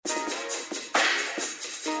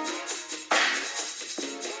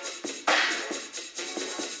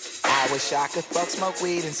wish I could fuck, smoke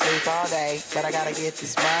weed, and sleep all day. But I gotta get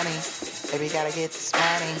this money. Baby, gotta get this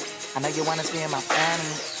money. I know you wanna spend my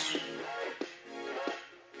money.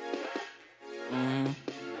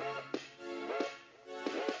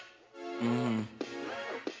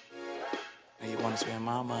 Know you wanna spend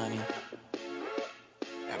my money.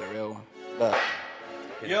 Got a real one. Look.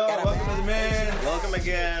 Yo, welcome to the Mince. Welcome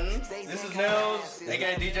again. This is Nils,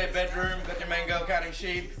 aka DJ Bedroom. Got your main girl counting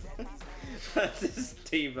sheep. This is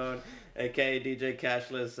T-Bone, aka DJ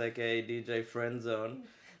Cashless, aka DJ Friendzone,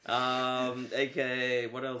 aka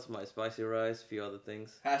what else? My Spicy Rice, a few other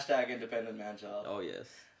things. Hashtag independent man child. Oh yes.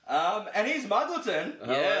 And he's Muggleton.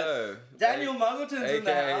 Hello. Daniel Muggleton's in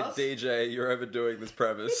the AKA house. DJ, you're overdoing this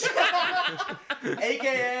premise.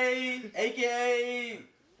 AKA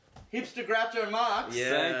Hipster Groucho Marx. Yeah.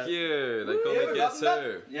 Thank you. They call me Guess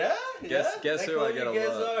Who. Yeah? Guess They who call I you get a Guess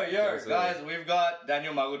lot. Who. Yo, Guess who. guys, we've got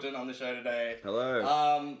Daniel Muggleton on the show today.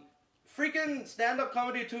 Hello. Freaking stand-up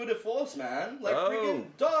comedy tour de force, man. Like, Oh. freaking,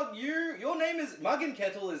 dog, your name is, Mug and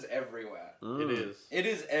Kettle is everywhere. It is. It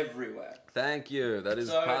is everywhere. Thank you. That is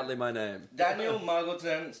So- partly my name. Daniel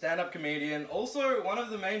Muggleton, stand-up comedian, also one of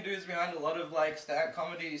the main dudes behind a lot of, like, stand-up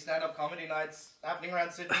comedy nights happening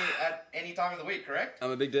around Sydney at any time of the week, correct?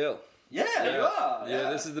 I'm a big deal. Yeah, you are. Yeah,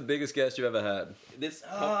 this is the biggest guest you ever had. This.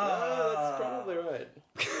 That's probably right.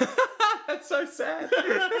 That's so sad.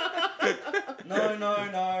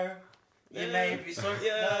 No. You may be so...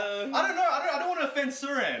 Yeah. No. I don't know. I don't want to offend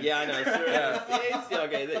Suren. Yeah, I know. Sure. Yeah.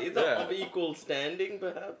 Okay. Is that of equal standing,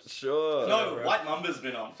 perhaps? Sure. No, White Mamba's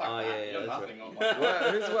been on. Fuck Oh, that. yeah, You're that's nothing on White.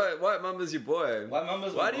 Who's White Mamba's your boy? White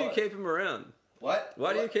Mamba's Why my do you boy. keep him around? What?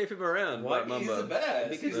 Why do you keep him around, White He's the Mamba? best.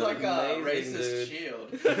 Because He's he's like a amazing, racist dude.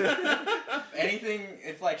 shield. Anything,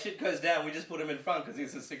 if like shit goes down, we just put him in front because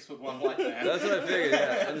he's a 6'1" white man. That's what I figured,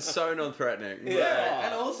 yeah. And so non-threatening. Yeah,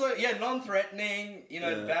 and also, non-threatening,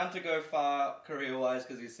 Yeah. bound to go far career-wise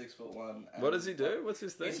because he's 6'1". What does he do? What's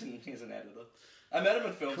his thing? He's an editor. I met him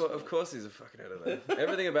in film school. Of course he's a fucking editor.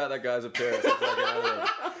 Everything about that guy's appearance is like an editor.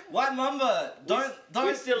 White Mamba, don't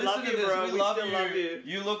we still listen love to you, this. bro. We We love still you. love you.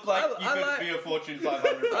 You look like I you could like- be a Fortune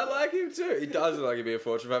 500. I like him too. He does look like he'd be a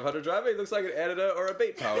Fortune 500 driver. He looks like an editor or a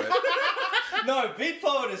beat poet. No, Beat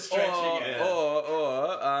Poet is stretching it.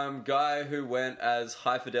 Or guy who went as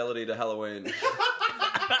High Fidelity to Halloween.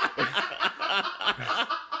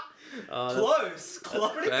 Close.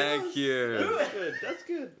 Thank you. That's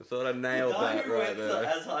good. I thought I nailed Guy that who right went there.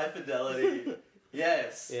 as High Fidelity.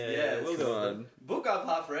 Yes. Yeah, We'll Come on. Book I've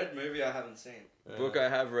half read, movie I haven't seen. Book I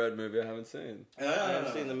have read, movie I haven't seen. I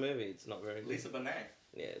haven't seen the movie. It's not very good. Lisa Bonet.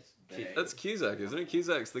 Yeah, it's Dang. That's Cusack, isn't it?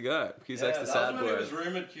 Cusack's the guy. Cusack's the that sad was when it boy. was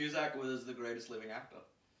rumored Cusack was the greatest living actor.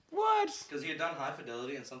 What? Because he had done High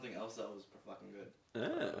Fidelity and something else that was fucking good.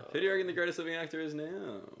 Yeah. Who do you reckon the greatest living actor is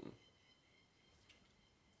now?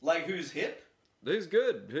 Like, who's hip? Who's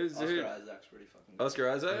good? Who's Oscar who? Isaac's pretty fucking good. Oscar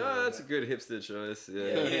Isaac? Oh, that's a good hipster choice. Yeah,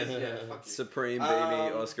 Yeah. he is, yeah, fuck you. Supreme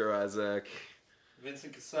beanie, Um, Oscar Isaac.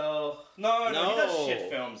 Vincent Cassell. No, he does No. shit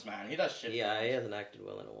films, man. He does shit Yeah, films. he hasn't acted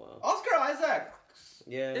well in a while. Oscar Isaac.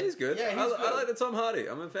 Yeah. He's good. Yeah, he's I good. like the Tom Hardy.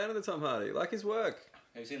 I'm a fan of the Tom Hardy. Like his work.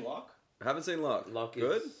 Have you seen Locke? Haven't seen Locke. Locke is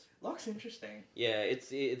Good? Locke's interesting. Yeah,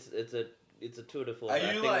 it's a tour de force Are you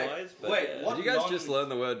acting like- wise. But wait, yeah. what? Did you guys just learn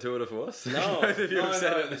the word tour de force? No. Both of you have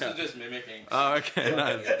said it this now. is just mimicking. Oh, okay,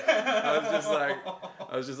 nice. I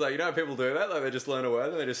was just like, you know how people do that? Like they just learn a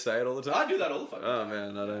word and they just say it all the time? I do that all the fucking Oh time.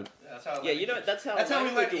 man, I don't. That's how I Yeah, learn you know English. that's how That's how we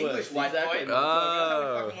learn language English, works. white Exactly. boy. Oh. That's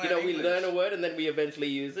how we fucking You know, learn we English. learn a word and then we eventually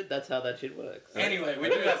use it. That's how that shit works. Anyway, we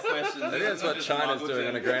do have questions. I think that's what China's doing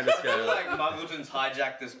on a grander I feel scale. like Muggleton's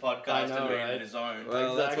hijacked this podcast I know, and made right? it his own.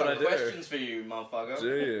 Well, that's what I do. Questions for you, motherfucker. Do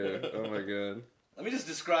you? Oh my god. Let me just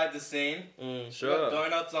describe the scene. We got Sure.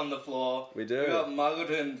 donuts on the floor. We do. We got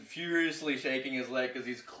Muggleton furiously shaking his leg because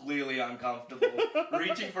he's clearly uncomfortable.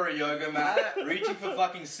 Reaching for a yoga mat. Reaching for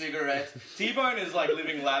fucking cigarettes. T-Bone is like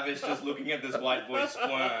living lavish just looking at this white boy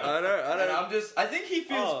squirm. I don't. I think he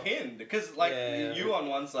feels pinned because like Yeah. you on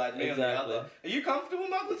one side, me on the Exactly. other. Are you comfortable,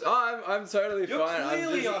 Muggleton? Oh, I'm totally You're fine.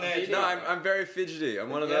 clearly I'm on edge. No, I'm very fidgety. I'm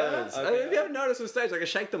one of Yeah? those. Okay. If you haven't noticed on stage, like I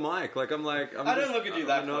shake the mic. Like I'm I just, don't look at you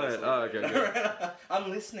that I'm annoyed. closely. Oh, okay, good. I'm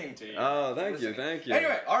listening to you. Oh, thank Listening. you, thank you.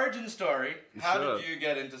 Anyway, origin story. How Sure. did you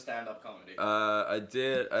get into stand-up comedy? I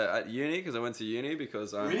did at uni because I went to uni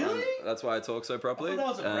because I'm. Really? That's why I talk so I properly. thought that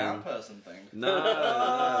was a brown person thing.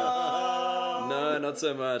 No, not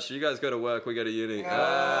so much. You guys go to work, we go to uni.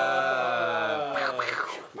 Ah.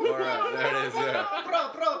 All right, there it is. Yeah.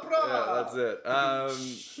 that's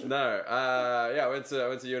it. No, I went to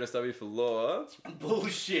UNSW for law.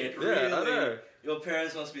 Bullshit, Yeah, really? I know. Your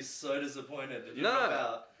parents must be so disappointed. Did you No. drop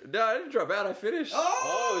out? No, I didn't drop out. I finished.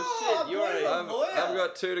 Oh, shit, you're a lawyer. I've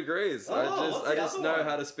got 2 degrees. what's I the just other know one?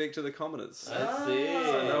 how to speak to the commoners. I see.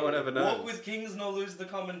 So no one ever knows. Walk with kings nor lose the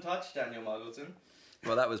common touch, Daniel Muggleton.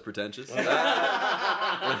 Well, that was pretentious.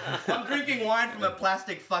 I'm drinking wine from a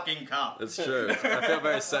plastic fucking cup. It's true. I feel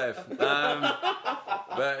very safe.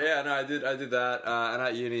 But yeah, no, I did that. And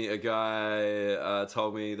at uni, a guy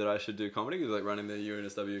told me that I should do comedy. He was like running the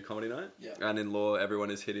UNSW comedy night. Yeah. And in law, everyone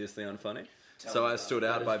is hideously unfunny. So I stood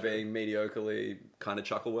out by being mediocrely kind of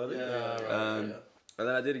chuckle-worthy. Yeah. And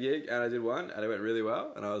then I did a gig, and I did one, and it went really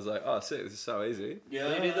well. And I was like, oh, sick, this is so easy. Yeah.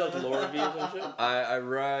 So you did those law reviews and shit? I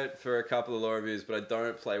wrote for a couple of law reviews, but I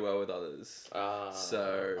don't play well with others.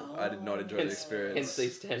 So I did not enjoy the experience. Hence they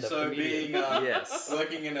stand up So comedian. being Yes.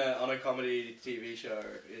 working on a comedy TV show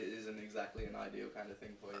isn't exactly an ideal kind of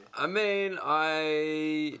thing for you. I mean,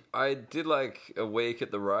 I did like a week at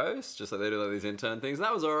the roast, just like they do like these intern things, and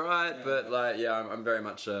that was alright. Yeah. But like, yeah, I'm very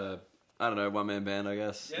much I don't know, one man band, I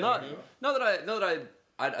guess. Yeah, not sure.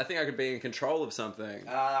 I think I could be in control of something.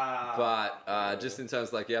 But just in terms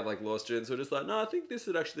of like you have like law students who are just like, no, I think this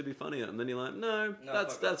would actually be funnier, and then you're like, no,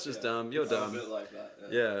 that's just dumb. You're It's a dumb. bit like that.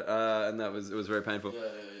 Yeah, and it was very painful. Yeah.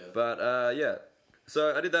 But yeah,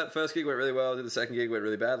 so I did that first gig, went really well. Did the second gig, went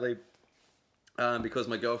really badly. Because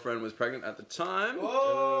my girlfriend was pregnant at the time.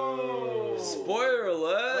 Whoa! Spoiler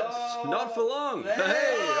alert! Oh. Not for long. Hey,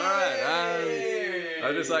 all right. I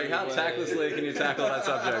was just like, how tactlessly can you tackle that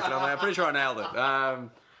subject? And I'm like, I'm pretty sure I nailed it.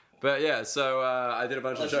 But yeah, so I did a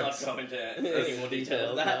bunch Let's of not jokes. go into Any more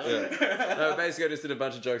details now? No, basically, I just did a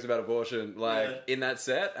bunch of jokes about abortion, like in that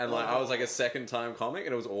set, and like I was like a second-time comic,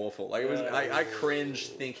 and it was awful. Like it was, I cringed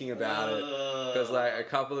thinking about it because like a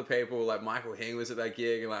couple of people, like Michael Hing was at that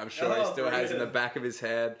gig, and like I'm sure he still has in the back of his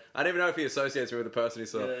head. I don't even know if he associates me with the person he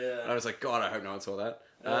saw. And I was like, God, I hope no one saw that.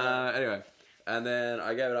 Anyway. And then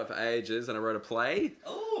I gave it up for ages, and I wrote a play.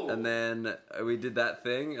 Oh. And then we did that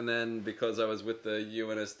thing, and then because I was with the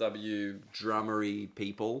UNSW drummery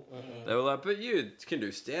people, they were like, but you can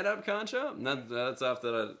do stand-up, can't you? And that's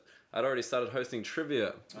after I'd already started hosting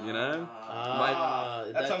trivia, you know?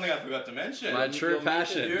 That's something I forgot to mention. My true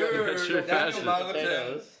passion. Dude, My true Daniel passion.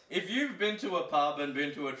 Muggleton, if you've been to a pub and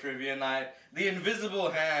been to a trivia night, the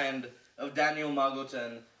invisible hand of Daniel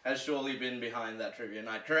Muggleton has surely been behind that trivia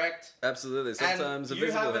night, correct? Absolutely. Sometimes and a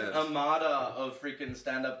you have visible an hand. armada of freaking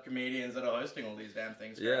stand-up comedians that are hosting all these damn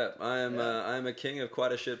things. Yeah, correct? I am a king of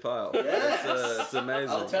quite a shit pile. Yes. It's amazing.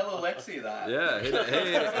 I'll tell Alexi that. Yeah,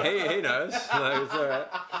 he knows. Like, it's alright.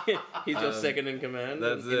 He's your second in command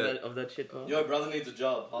that's it. of that shit pile. Your brother needs a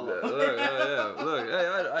job. Holla. Look,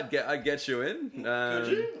 hey, I'd get you in. Could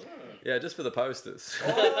you? Yeah, just for the posters.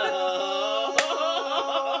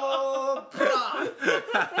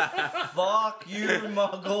 Fuck you,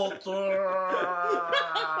 Muggleton.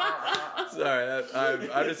 Sorry,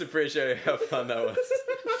 I just appreciate how fun that was.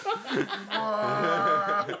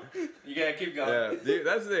 You gotta keep going. Yeah, dude,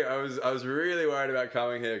 that's the thing. I was really worried about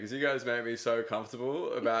coming here because you guys make me so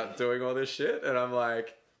comfortable about doing all this shit, and I'm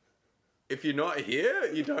like, if you're not here,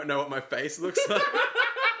 you don't know what my face looks like.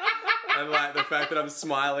 And like the fact that I'm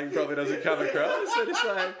smiling probably doesn't come across. And it's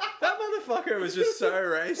like, that motherfucker was just so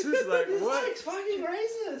racist. Like, what? He's fucking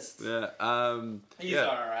racist. Yeah. He's yeah.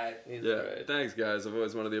 alright. Yeah. Thanks, guys. I've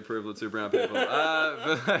always wanted the approval of two brown people.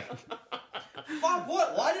 But like, Fuck,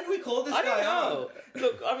 what? Why did we call this I guy don't on? know.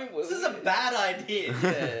 Look, I mean, This is a bad idea.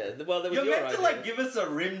 Yeah, well, that was You're your meant idea. to like give us a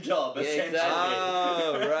rim job, Yeah, essentially. exactly.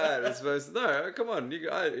 oh, right. It's supposed to, no, come on.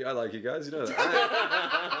 I like you guys. You know that.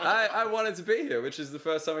 I wanted to be here, which is the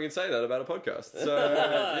first time I can say that about a podcast. So,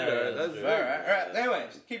 that's Alright. Anyway,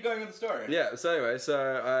 just keep going with the story. Yeah, so anyway,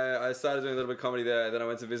 I started doing a little bit of comedy there, and then I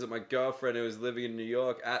went to visit my girlfriend who was living in New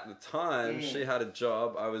York at the time. She had a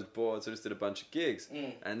job, I was bored, so I just did a bunch of gigs.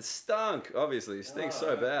 And stunk, obviously. It stinks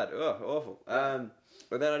so bad. Oh, awful.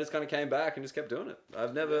 But then I just kind of came back and just kept doing it.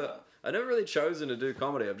 I've never really chosen to do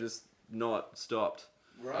comedy. I've just not stopped.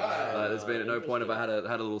 Right. There's been at no point have I had a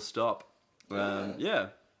little stop. Yeah.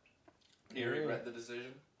 Do you regret the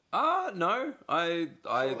decision? No. Probably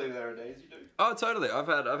there are days you do. Oh, totally. I've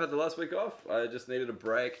had the last week off. I just needed a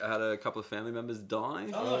break. I had a couple of family members die.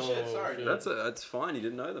 Oh, shit, sorry. Dude. That's fine. You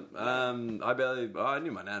didn't know them. I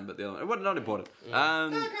knew my nan, but the other one, not important. That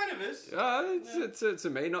kind of is. It's to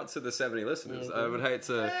me, not to the 70 listeners. I would hate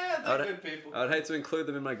to. Yeah, they're good people. I'd hate to include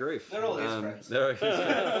them in my grief. They're all his friends. They're all his friends.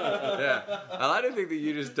 Yeah, and I don't think that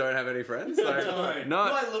you just don't have any friends. Like, Do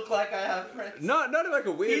I look like I have friends? not in like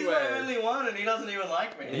a weird He's way. my only one, and he doesn't even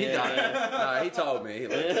like me. He does. No, he told me. He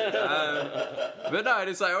likes it. But no,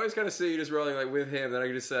 it's like I always kind of see you just rolling like with him. Then I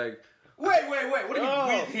can just say, Wait, what do you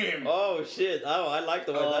mean with him? Oh shit! Oh, I like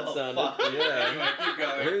the way that sounded. Fuck. yeah. Anyway, keep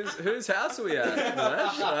going. Whose house are we at?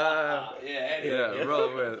 Nash? Anyway. Yeah,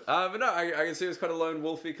 roll with. But no, I can see he was quite a lone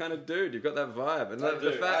wolfy kind of dude. You've got that vibe, and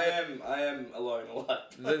the fact I am alone a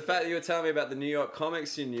lot. the fact that you were telling me about the New York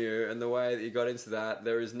comics you knew and the way that you got into that,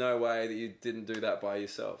 there is no way that you didn't do that by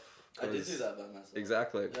yourself. I did do that by myself.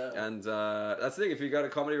 Exactly. Yeah. And that's the thing, if you go to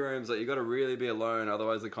comedy rooms, like you got to really be alone,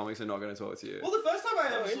 otherwise the comics are not going to talk to you. Well, the first time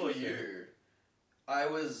I ever saw interesting. you, I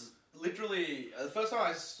was literally the first time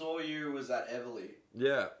I saw you was at Everly.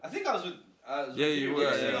 Yeah. I think I was with. Yeah, you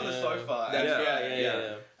were, sitting yeah. on the sofa.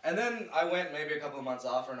 Yeah. And then I went maybe a couple of months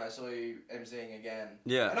after, and I saw you emceeing again.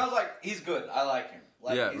 Yeah. And I was like, he's good. I like him.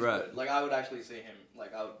 Like, Yeah, he's right. good. Like, I would actually see him.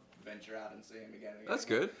 Like, I would venture out and see him again. And again. That's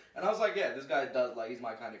good. And I was like, yeah, this guy does. Like, he's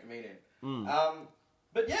my kind of comedian. Mm.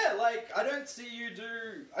 But yeah, like, I don't see you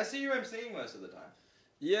do. I see you emceeing most of the time.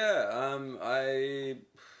 Yeah,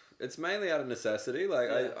 it's mainly out of necessity. Like,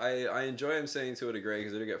 Yeah. I enjoy emceeing to a degree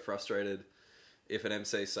because I do get frustrated if an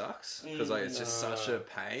MC sucks because like it's just such a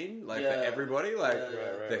pain like for Yeah. everybody. Like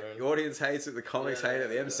Yeah, the audience hates it, the comics hate it,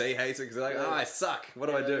 the MC hates it because they're like, Yeah. oh, I suck. What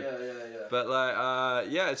do I do? Yeah. But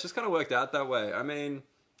like, yeah, it's just kind of worked out that way. I mean,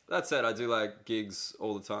 that said, I do like gigs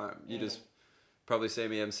all the time. You just probably see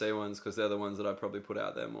me MC ones because they're the ones that I probably put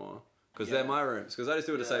out there more because they're my rooms. Because I just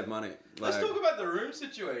do it to save money. Like, Let's talk about the room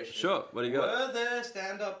situation. Sure. What do you got? Were there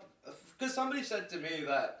stand-up... Because somebody said to me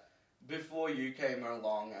that before you came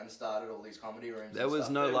along and started all these comedy rooms There and was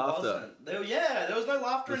stuff, no there laughter. wasn't. There was no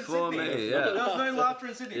laughter Before in Sydney. me, yeah. There was no laughter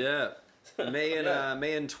in Sydney. Yeah.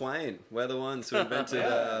 Me and Twain, we're the ones who invented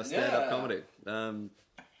stand-up comedy.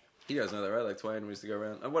 You guys know that, right? Like Twain, we used to go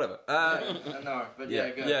around. Whatever. No, but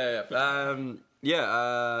go.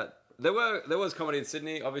 There was comedy in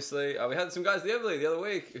Sydney, obviously. We had some guys at the Everly the other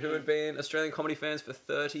week who had been Australian comedy fans for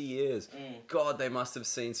 30 years. God, they must have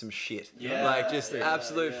seen some shit. Yeah, like, just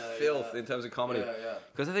absolute yeah, filth in terms of comedy. Yeah.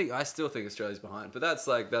 Because I still think Australia's behind. But that's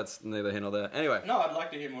neither here nor there. Anyway. No, I'd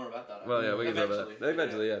like to hear more about that. Well, yeah, we can talk about that.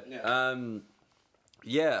 Eventually,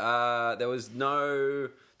 yeah.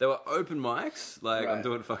 There were open mics. Like, I'm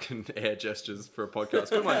doing fucking air gestures for a podcast.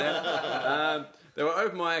 Come on now. There were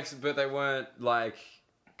open mics, but they weren't, like,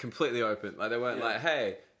 completely open. Like, they weren't like,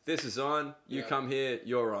 hey, this is on, you come here,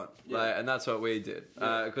 you're on. Yeah. Like, and that's what we did.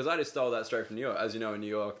 Because I just stole that straight from New York. As you know, in New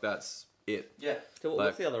York, that's it. Yeah. So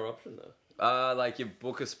what's the other option though? Like, you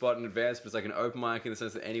book a spot in advance, but it's like an open mic in the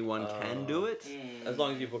sense that anyone can do it. As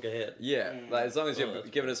long as you book ahead. Yeah, like as long as you're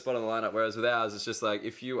given a spot on the lineup. Whereas with ours, it's just like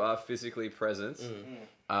if you are physically present,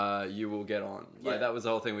 you will get on. Like that was the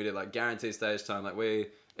whole thing we did. Like guaranteed stage time. Like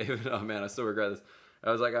oh man, I still regret this. It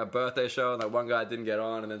was like our birthday show, and like one guy didn't get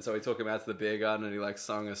on, and then so we took him out to the beer garden, and he like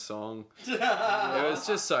sung a song. It was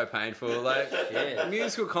just so painful. Like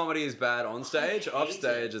musical comedy is bad on stage. Off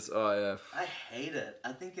stage, it's I hate it.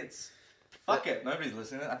 I think it's fuck it. Nobody's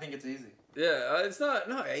listening. I think it's easy. yeah. It's not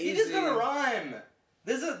easy. You just gotta rhyme.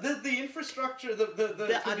 There's the infrastructure.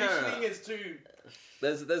 The conditioning is too.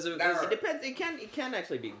 There's a Narrow. It depends. It can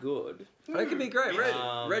actually be good. it can be great.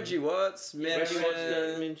 Reggie Watts, Mention.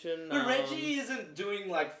 But Reggie isn't doing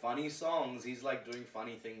like funny songs. He's like doing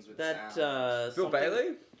funny things with That sound. Bill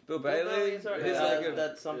Bailey. Bill Bailey. Sorry, He's like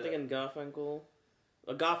that something in Garfunkel.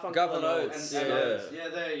 Garfunkel and Oates. And Yeah. Oates. Yeah,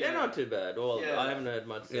 They're not too bad. Well, Yeah. I haven't heard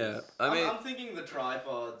much since. Yeah, I mean, I'm thinking the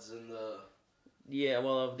tripods and the Yeah,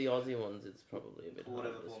 well, of the Aussie ones, it's probably a bit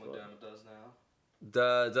whatever harder to Paul spot. McDermott does now.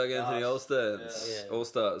 Doug Anthony All Stands, Yeah. All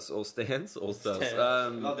Stars, All Stands, All Stars,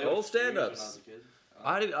 No, they were All huge Stand when I was Ups. a kid.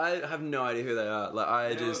 I have no idea who they are.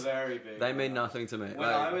 Like They were very big. they mean nothing to me. When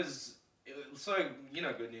Like, I was so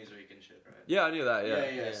Good News Week and shit, right? yeah, I knew that. Yeah,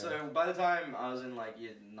 Yeah. So by the time I was in like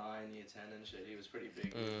year 9, year 10 and shit, he was pretty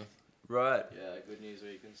big. right. Yeah, Good News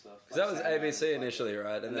Week and stuff. Because that was Sandman, ABC like- initially,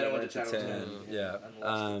 right? And then it went to Channel 10. Yeah. And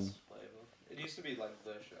lost its flavor. It used to be like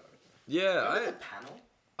the show. Yeah. Remember the panel?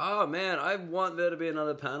 Oh man, I want there to be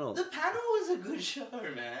another panel. The panel was a good show,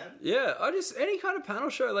 man. Yeah, any kind of panel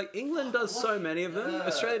show. Like England does so many of them, Yeah.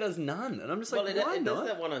 Australia does none, and I'm just like, Well, why it does not?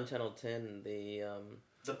 that one on Channel 10,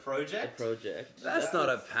 the Project? project. That's not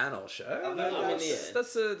a panel show. No, I mean,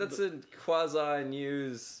 That's a quasi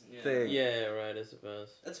news thing. Yeah, right. I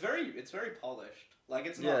suppose. It's very polished. Like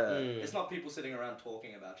it's not Yeah. it's not people sitting around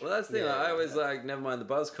talking about shit. Well, that's the thing. Yeah, I always like never mind the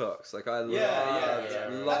Buzzcocks. Like I Yeah, yeah.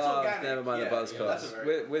 That's love organic. never mind Yeah, the yeah, Buzzcocks. that's a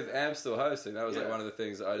very- with Amp still hosting, that was like Yeah. one of the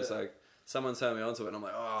things that I just like. Someone turned me onto it, and I'm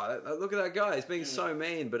like, oh, look at that guy. He's being so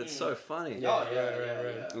mean, but it's so funny. Oh,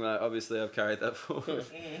 yeah. And, like, obviously, I've carried that forward.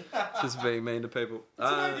 Just being mean to people. It's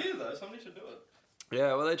an idea though. Somebody should do it.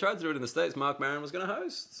 Yeah, well, they tried to do it in the States. Mark Maron was going to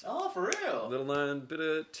host. Oh, for real? A little known bit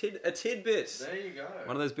of a tidbit. There you go.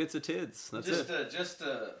 One of those bits of tids. That's it. Just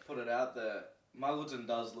to put it out there, Muggleton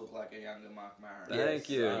does look like a younger Mark Maron. Thank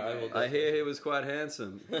you. I hear he was quite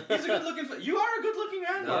handsome. He's a good-looking... You are a good-looking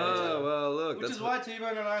man. Oh, well, look. Which is why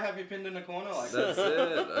T-Bone and I have you pinned in a corner like That's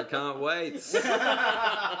it. I can't wait.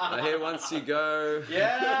 I hear once you go...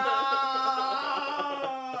 Yeah!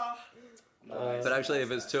 Nice. But actually,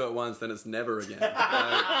 if it's two at once, then it's never again.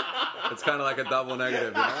 It's kind of like a double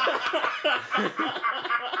negative, you know?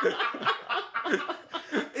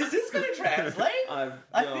 Is this going to translate? I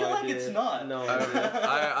feel like it's not. No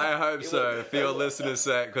I hope so, for your listeners'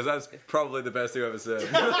 sake, because that's probably the best you ever said.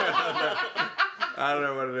 I don't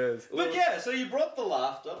know what it is. But yeah, so you brought the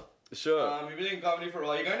laughter. Sure. You've been in comedy for a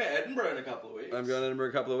while. You're going to Edinburgh in a couple of weeks. I'm going to Edinburgh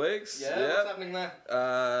a couple of weeks. Yeah, yep. What's happening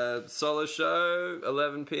there? Solo show,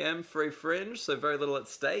 11 p.m, free fringe, so very little at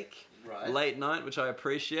stake. Right. Late night, which I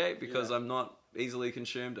appreciate because I'm not easily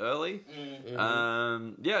consumed early.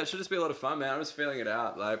 Mm. Yeah, it should just be a lot of fun, man. I'm just feeling it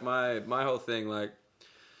out. Like, my whole thing, like,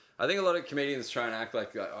 I think a lot of comedians try and act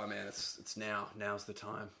like oh man, it's now's the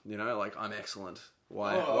time. You know, like, I'm excellent.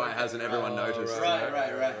 Why hasn't everyone noticed? Right.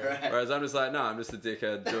 Whereas I'm just like, no, I'm just a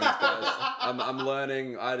dickhead doing his best. I'm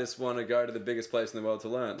learning. I just want to go to the biggest place in the world to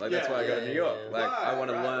learn. Like, that's why I go to New York. Like, I want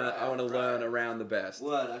to learn. I want to learn around the best.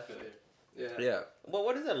 Word, I feel you. Yeah. Well,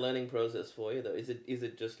 what is that learning process for you though? Is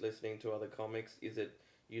it just listening to other comics? Is it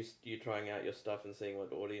you trying out your stuff and seeing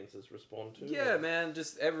what audiences respond to? Yeah, man,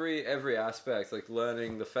 just every aspect, like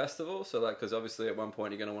learning the festival. So, like, because obviously at one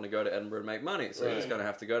point you're going to want to go to Edinburgh and make money. So you're just going to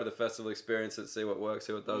have to go to the festival, experience it, see what works,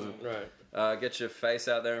 see what doesn't. Right. Get your face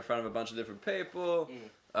out there in front of a bunch of different people.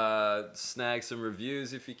 Snag some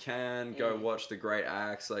reviews if you can. Go watch the great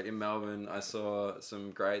acts. Like, in Melbourne, I saw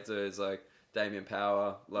some great dudes like Damien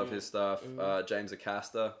Power, love his stuff. James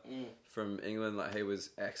Acaster from England, like, he was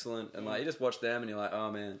excellent. And like, you just watch them and you're like,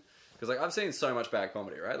 oh man. Because like, I've seen so much bad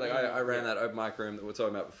comedy, right? Like, I ran that open mic room that we were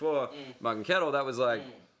talking about before, Mug and Kettle, that was like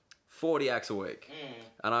 40 acts a week.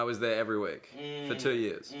 And I was there every week for 2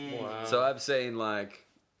 years. Wow. So I've seen like,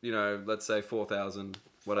 you know, let's say 4,000,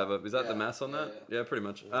 whatever. Is that the maths on that? Yeah, pretty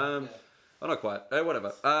much. Oh, not quite.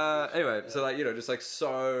 Whatever. Anyway, so like, you know, just like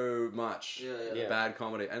so much bad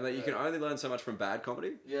comedy, and like you can only learn so much from bad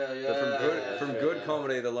comedy. But from good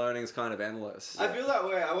comedy, the learning's kind of endless. I feel that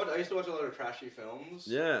way. I used to watch a lot of trashy films.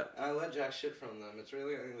 Yeah. And I learned jack shit from them. It's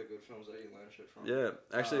really only the good films that you learn shit from. Yeah.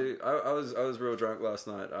 Actually, I was real drunk last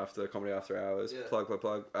night after Comedy After Hours. Yeah. Plug.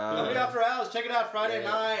 Comedy After Hours. Check it out Friday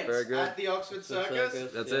night. Very good. At the Oxford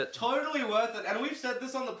Circus. That's it. Totally worth it. And we've said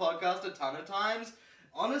this on the podcast a ton of times.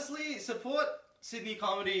 Honestly, support Sydney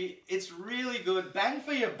comedy. It's really good. Bang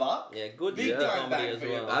for your buck. Yeah, good Big time comedy bang as for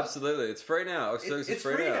your well. buck. Absolutely, it's free now. It's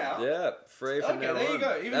free now? Yeah, free from Okay, now there you on.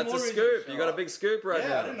 go. Even That's more a reason scoop. to You show got a up. big scoop right now.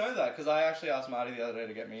 Yeah, I didn't know that because I actually asked Marty the other day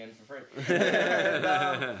to get me in for free.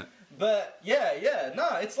 And, but yeah, no,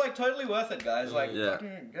 it's like totally worth it, guys. Like,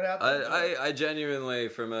 fucking get out there. I genuinely,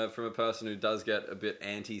 from a person who does get a bit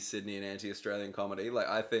anti-Sydney and anti-Australian comedy, like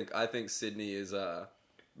I think Sydney is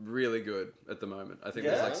really good at the moment. I think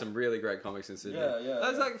there's like some really great comics in Sydney.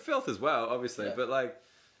 There's like filth as well, obviously, but like,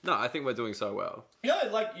 no, I think we're doing so well.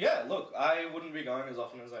 Look, I wouldn't be going as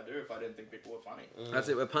often as I do if I didn't think people were funny. That's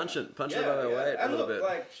it. We're punching above our weight a little bit.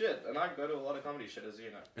 Like shit, and I go to a lot of comedy shit, as you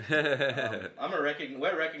know.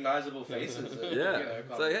 We're recognizable faces. Of,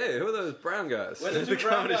 it's like, hey, who are those brown guys? We're the two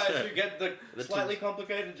brown guys who get the slightly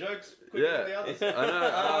complicated jokes quicker than the others. I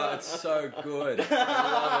know. It's so good.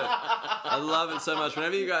 I love it so much.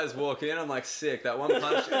 Whenever you guys walk in, I'm like, sick. That one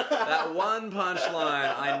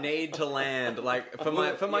punchline I need to land, like for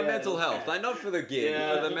my mental health, like not for the gig,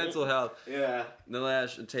 for the mental health. Yeah.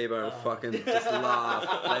 Nilesh and T-Bone will fucking just laugh.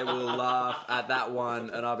 They will laugh at that one,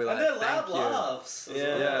 and I'll be like, and they're thank loud you. laughs.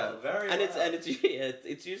 Yeah. Very. And loud.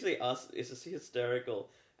 it's usually us. It's just hysterical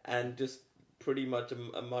and just pretty much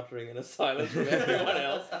a muttering and a silence from everyone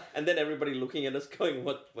else, and then everybody looking at us going,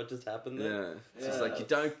 "What just happened there?" Yeah, it's just like, you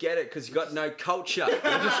don't get it because you got no culture. You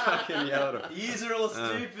just fucking yell at them. Yous are all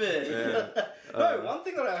stupid. No, one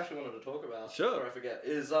thing that I actually wanted to talk about before I forget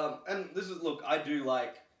is and this is, look, I do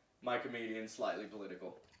like my comedians slightly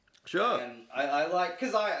political. Sure. And I like,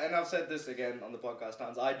 because I've said this again on the podcast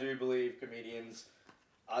times, I do believe comedians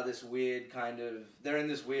are this weird they're in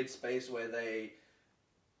this weird space where they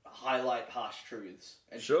highlight harsh truths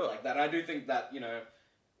and shit like that. I do think that, you know,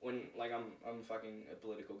 when, like, I'm fucking a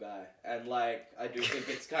political guy, and, like, I do think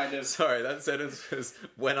it's kind of... Sorry, that sentence was,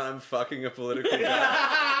 when I'm fucking a political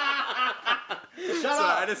guy. Shut So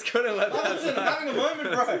up. I just couldn't let that Muggleton, I'm having a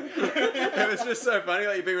moment, bro. It was just so funny,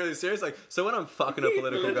 like, you're being really serious, like, so when I'm fucking a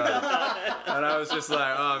political guy, and I was just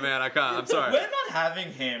like, oh man, I can't, I'm sorry. We're not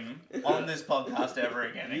having him on this podcast ever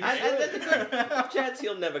again. And there's a good chance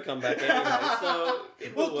he'll never come back anyway. So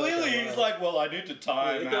it will Well, work clearly out he's well. like, well, I need to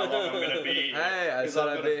time how long I'm going to be here. Hey, I 'cause said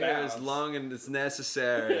I've I'd gotta be here as bounce. long as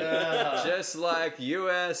necessary. Yeah. Just like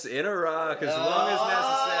US in Iraq, as long as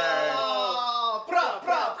necessary. Oh, brah,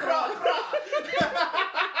 brah, brah, brah.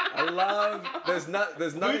 I love, there's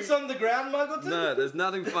nothing, Boots on the ground, Muggleton? no, there's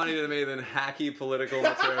nothing funnier to me than hacky political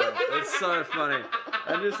material. It's so funny.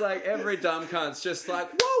 And just like every dumb cunt's just like,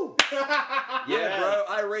 whoa! Yeah, bro,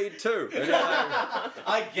 I read too. And you're like,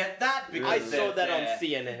 I get that because I saw that on they're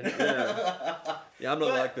CNN. yeah, I'm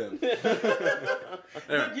not But- like them.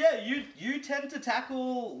 But yeah, you tend to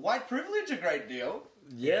tackle white privilege a great deal.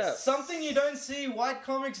 Yeah. Something you don't see white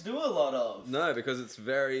comics do a lot of. No, because it's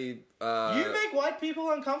very. You make white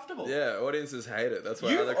people uncomfortable. Yeah, audiences hate it. That's why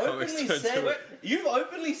You've other comics openly don't do said it. you've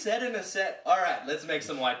openly said in a set, all right, let's make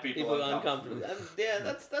some white people People are uncomfortable. uncomfortable. Yeah,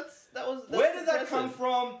 that's Where did that impressive. come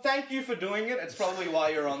from? Thank you for doing it. It's probably why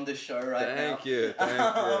you're on this show right now. Thank you. And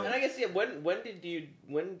Thank you. I guess when did you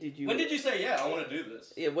When did you say, yeah, I want to do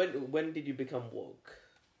this? yeah when did you become woke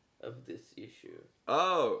of this issue?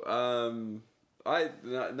 No,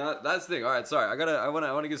 that's the thing. All right, sorry. I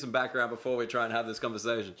want to give some background before we try and have this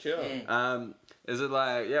conversation. Sure. Is it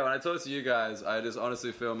like, yeah, when I talk to you guys, I just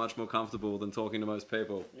honestly feel much more comfortable than talking to most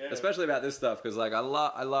people, Yeah. especially about this stuff, because like I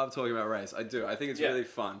love talking about race. I do. I think it's Yeah. really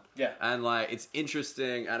fun. Yeah. And like it's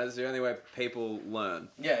interesting, and it's the only way people learn.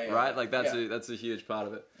 Yeah, yeah, Right. yeah. Like that's Yeah. that's a huge part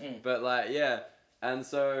of it. Mm. But like yeah, and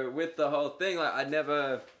so with the whole thing, like I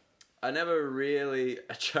never really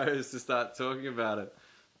chose to start talking about it.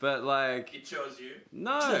 But like It chose you.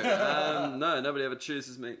 no, no, nobody ever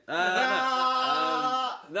chooses me.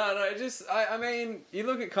 No, it just, I mean, you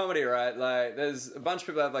look at comedy, right? Like, there's a bunch of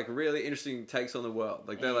people that have, like, really interesting takes on the world.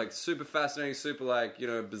 Like, they're, like, super fascinating, super, like, you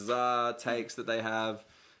know, bizarre takes that they have.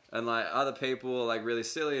 And, like, other people are, like, really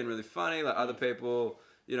silly and really funny. Like, other people,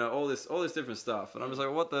 you know, all this different stuff. And I'm just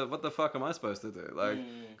like, what the fuck am I supposed to do? Like,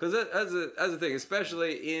 because as a thing,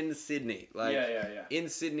 especially in Sydney. Like, Yeah. in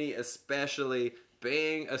Sydney, especially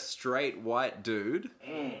being a straight white dude,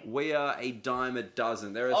 we are a dime a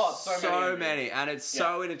dozen. There are so many, and it's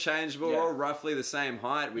so interchangeable. Yeah. We're all roughly the same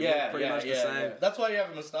height. We look pretty much the same. That's why you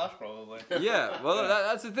have a moustache, probably. Yeah, well,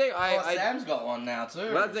 that's the thing. Sam's got one now too.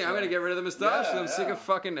 Well, that's the thing. I'm so- going to get rid of the moustache. Yeah, I'm sick yeah. of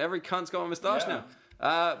fucking every cunt's got a moustache Yeah.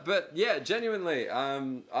 now. But yeah, genuinely,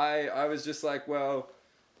 I was just like, well,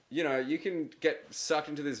 you know, you can get sucked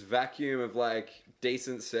into this vacuum of like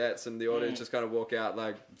decent sets, and the audience just kind of walk out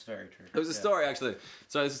like. It's very true. It was a story actually.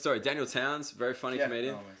 So it's a story. Daniel Towns, very funny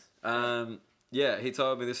comedian. Yeah, he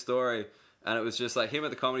told me this story, and it was just like him at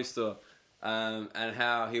the Comedy Store, and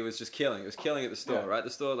how he was just killing. He was killing at the store, right? The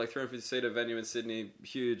store, like 350-seater venue in Sydney,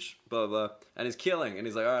 huge, blah, blah, blah. And he's killing, and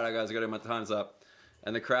he's like, all right, guys, I got to get my time's up.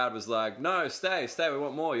 And the crowd was like, no, stay, we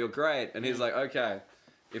want more, you're great. And he's like, okay,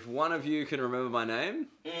 if one of you can remember my name,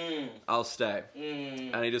 I'll stay.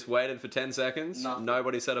 And he just waited for 10 seconds. Nothing.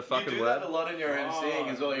 Nobody said a fucking You do word. that a lot in your MCing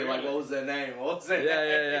as well. You're like, what was their name? What was their name?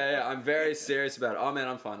 Yeah. I'm very serious about it. Oh man,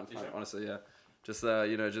 I'm fine. Honestly, yeah. Just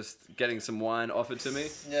you know, just getting some wine offered to me,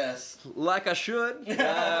 Yes. like I should.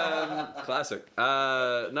 Classic.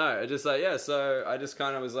 No, I just like So I just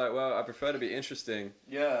kind of was like, well, I prefer to be interesting.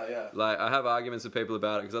 Yeah. Like I have arguments with people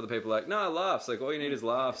about it because other people are like, no, laughs. Like all you need is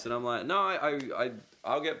laughs, and I'm like, no,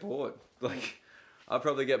 I'll get bored. Like I'll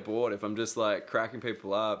probably get bored if I'm just like cracking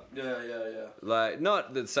people up. Yeah. Like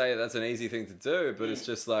not to say that's an easy thing to do, but it's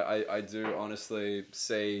just like I do honestly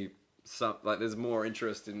see some like there's more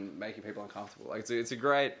interest in making people uncomfortable. Like it's a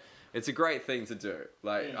great thing to do.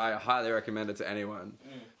 Like I highly recommend it to anyone.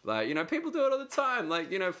 Like you know people do it all the time.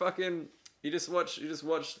 Like you know fucking you just watch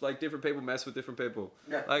like different people mess with different people.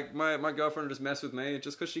 Yeah. Like my girlfriend just mess with me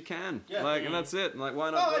just because she can. Yeah. Like and that's it. And like why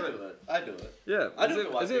No, not I do do it. I do it. Yeah, I do the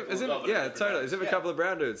white as if, people love it yeah, different totally. ways. As if a Yeah. couple of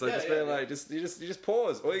brown dudes, like Yeah, just yeah, being yeah. like, you just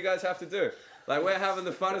pause. All you guys have to do, like, we're having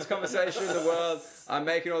the funnest conversation in the world. I'm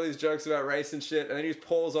making all these jokes about race and shit, and then you just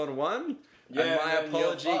pause on one, Yeah, and my and then you're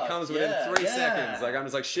apology fucked. comes within Yeah, 3 yeah. seconds. Like I'm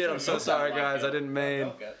just like, shit, I'm so You're sorry, that guys. white I didn't mean.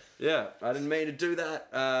 Okay. Yeah, I didn't mean to do that.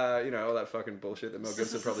 You know, all that fucking bullshit that Mel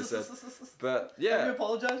Gibson probably said. But Have you yeah,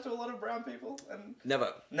 apologized to a lot of brown people? And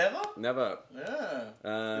never. never? Yeah.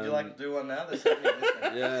 Would you like to do one now? There's something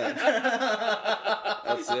listening. Yeah.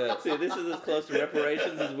 That's it. See, this is as close to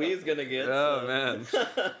reparations as we's gonna get. Oh so. man.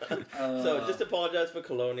 So just apologize for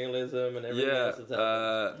colonialism and everything Yeah. else that's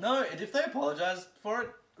happened. No, if they apologize for it,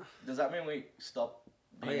 does that mean we stop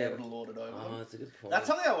being able to lord it over Oh, them. that's a good point. That's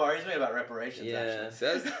something that worries me about reparations, Yeah. actually.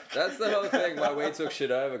 So that's the whole thing why we took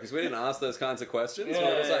shit over, because we didn't ask those kinds of questions. We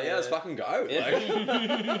were just like, yeah, let's fucking go.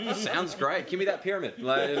 Like, sounds great. Give me that pyramid.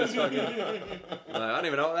 Like, just fucking, like, I don't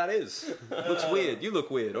even know what that is. Looks weird. You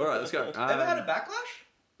look weird. All right, let's go. Ever had a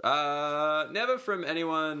backlash? Never from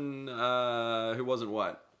anyone who wasn't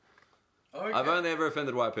white. Okay. I've only ever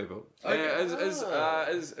offended white people. Okay. Yeah,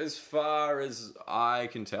 as far as I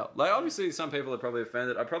can tell. Like, obviously, some people are probably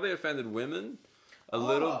offended. I probably offended women a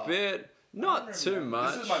little bit. Not too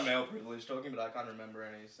much. This is my male privilege talking, but I can't remember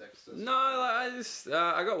any sexist. No, like, I just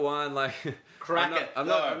I got one like I'm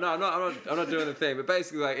not doing the thing, but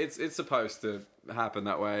basically like it's supposed to happen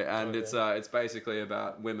that way, and it's basically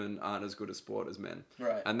about women aren't as good at sport as men,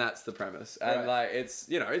 Right. and that's the premise, and like it's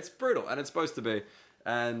it's brutal, and it's supposed to be.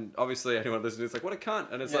 And obviously, anyone listening is like, "What a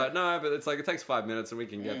cunt!" And it's like, no, but it's like it takes 5 minutes, and we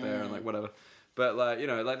can get there, and like whatever. But like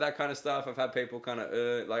like that kind of stuff. I've had people kind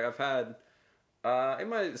of like I've had in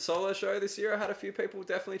my solo show this year. I had a few people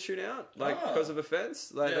definitely tune out because of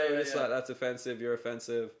offense. Like they were just like, "That's offensive. You're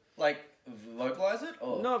offensive." Like vocalize it,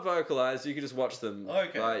 or Not vocalize. You could just watch them.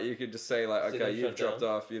 Okay. Like you could just say like, See "Okay, them you've shut dropped down.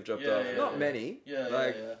 off. You've dropped Yeah, off." yeah, Not yeah. many. yeah,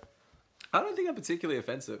 like, yeah. I don't think I'm particularly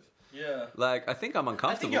offensive. Yeah. Like I think I'm I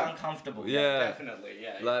uncomfortable. think you're uncomfortable. Yeah. Definitely.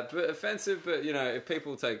 Yeah. Like, but offensive, but if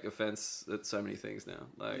people take offense at so many things now,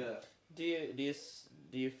 like, yeah. Do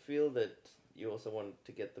you feel that you also want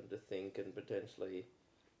to get them to think and potentially?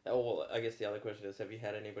 Oh, well, I guess the other question is: have you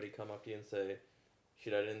had anybody come up to you and say,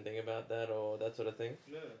 "Shit, I didn't think about that," or that sort of thing?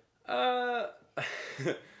 No.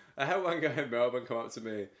 I had one guy in Melbourne come up to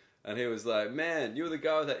me, and he was like, "Man, you were the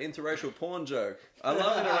guy with that interracial porn joke. I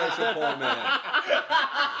love interracial porn, man.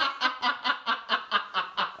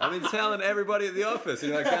 I've been telling everybody at the office,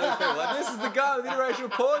 like, this is the guy with the interracial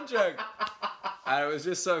porn joke." And it was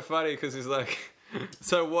just so funny because he's like,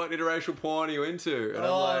 "So what interracial porn are you into?" And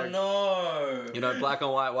I'm like, no. Black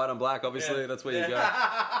on white, white on black, obviously, Yeah. that's where you go.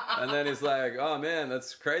 And then he's like, "Oh man,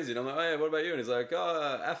 that's crazy." And I'm like, "Oh yeah, what about you?" And he's like,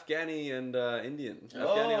 Afghani and Indian.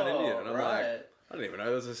 Afghani on Indian. And I'm like, I didn't even know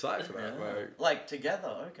there was a site for that. Like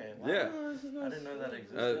together, okay. Wow. Yeah. I didn't know that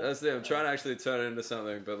existed. That's the I'm trying to actually turn it into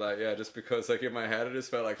something, but like, yeah, just because like in my head it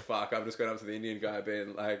just felt like, fuck, I've just gone up to the Indian guy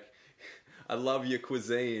being like, "I love your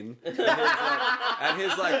cuisine." And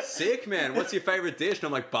he's like, "Sick, man. What's your favorite dish?" And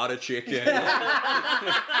I'm like, "Butter chicken."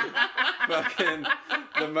 Fucking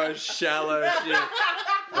the most shallow shit.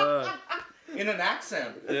 In an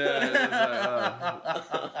accent. Yeah, it was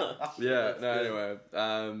like, yeah. No, anyway,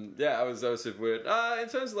 yeah, I was super weird. In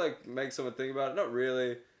terms of like make someone think about it, not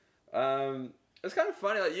really. It's kind of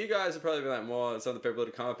funny. Like you guys have probably been like more some of the people that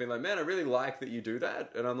have come up being like, "Man, I really like that you do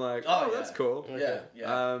that," and I'm like, "Oh, yeah. that's cool." Yeah.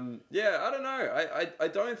 Yeah. I don't know. I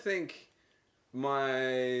don't think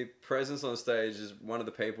my presence on stage is one of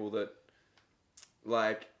the people that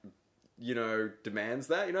like demands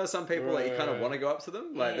that. Some people like you kind of want to go up to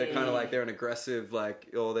them, like they're kind of like they're an aggressive, like,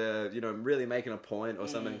 or they're really making a point or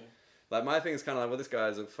something. Like my thing is kind of like, well, this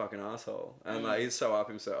guy's a fucking asshole, and like he's so up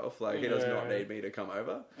himself, like he does not need me to come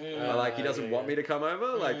over, or, like he doesn't want me to come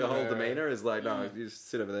over. Like the whole demeanor is like, no, you just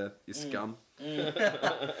sit over there, you scum.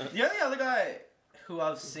 The only other guy who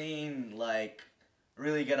I've seen like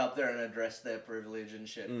really get up there and address their privilege and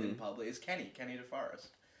shit in public is Kenny DeForest.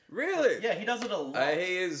 Really? Yeah, he does it a lot.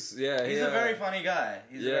 He is. Yeah, He's a very funny guy.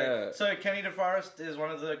 So Kenny DeForest is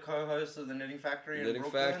one of the co-hosts of the Knitting Factory in Knitting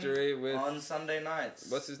Brooklyn Factory with on Sunday nights.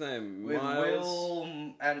 What's his name? With Miles?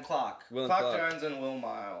 Will and Clark. Will and Clark Clark. Jones and Will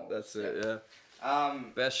Miles. That's it. Yeah.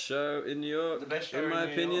 Best show in New York. The best show in my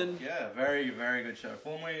New opinion. York. Yeah, very, very good show.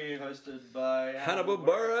 Formerly hosted by Hannibal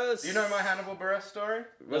Buress. Do you know my Hannibal Buress story?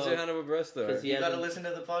 What's your Hannibal Buress story? Because You got to listen to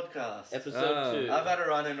the podcast. Episode 2. I've had a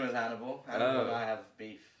run-in with Hannibal. Hannibal and I have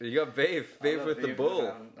beef. You got beef I got with the beef bull.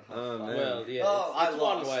 with Oh man. Well, yeah. Oh, it's I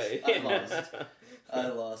one lost. way. I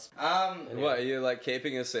lost. What are you like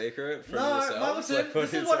keeping a secret from No, yourself? Muggleton,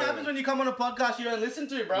 this is what happens when you come on a podcast you don't listen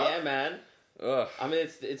to, bro. Yeah, man. Ugh. I mean,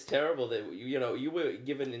 it's terrible that you were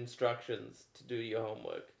given instructions to do your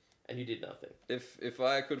homework and you did nothing. If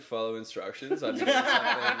I could follow instructions, I'd be doing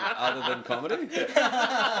something other than comedy.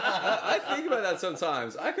 I think about that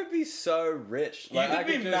sometimes. I could be so rich. You I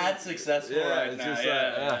could be mad successful right it's now. just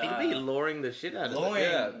Yeah. You could be luring the shit out of it. Lawyer.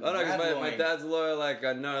 Yeah, I know because my Mad dad's a lawyer. Like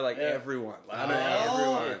I know everyone. Like, I know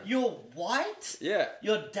everyone. You're white? Yeah.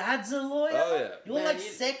 Your dad's a lawyer? Oh, yeah. You're Man, like you-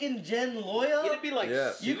 second gen lawyer? It'd be like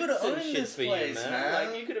Yeah. You could have suits and owned shit this for place, you, man.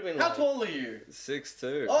 Like you could have been How like, tall are you?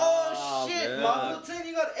 6'2". Oh, shit, yeah. Muggleton,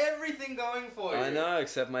 you got everything going for you. I know,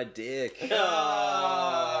 except my dick.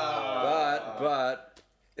 Ah. But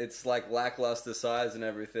its like lackluster size and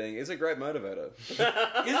everything is a great motivator. Is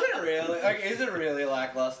it really? Like, is it really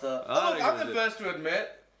lackluster? I Look, think I'm it's the a- first to admit,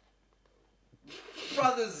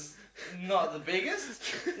 brother's not the biggest,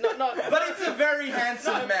 Not, but it's a very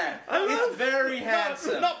handsome man. It's very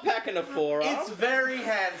handsome. Not packing a forearm. It's very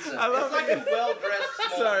handsome. I love It's like a well-dressed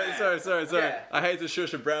small man. Sorry. Yeah. I hate to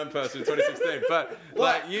shush a brown person in 2016, but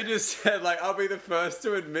like you just said, like I'll be the first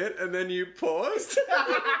to admit, and then you paused.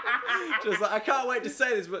 Just like I can't wait to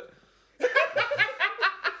say this, but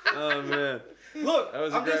oh man, Look, That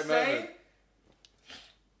was a I'm great just saying, moment.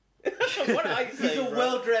 What are you he's saying, a bro?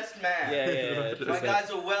 well-dressed man. Yeah. My guy's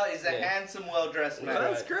he's a Yeah. handsome, well-dressed man.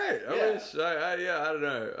 that's great. I Yeah. wish. I don't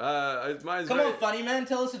know. Mine's Come very, on, funny man,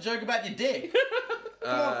 tell us a joke about your dick.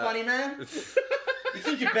 Come on, funny man. You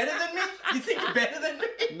think you're better than me? You think you're better than me?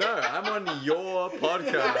 No, I'm on your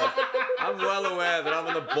podcast. I'm well aware that I'm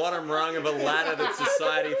on the bottom rung of a ladder that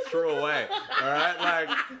society threw away. All right,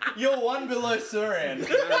 like You're one below Surin. that's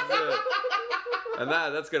it. And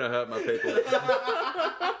that's gonna hurt my people.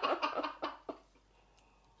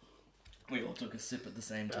 We all took a sip at the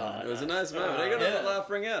same time. It was a nice moment. I got Yeah. a laugh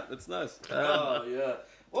ring out. It's nice. Oh, yeah.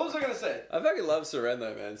 What was I going to say? I fucking love Seren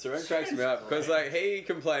though, man. Seren cracks me up because like he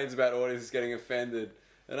complains about audiences getting offended,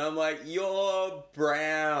 and I'm like, you're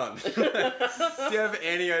brown. Do you have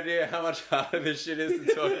any idea how much harder this shit is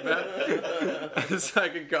to talk about? It's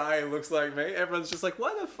like a guy who looks like me. Everyone's just like,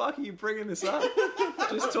 why the fuck are you bringing this up?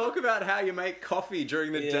 Just talk about how you make coffee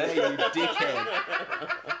during the day, you dickhead.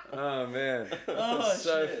 Oh man, Oh, it's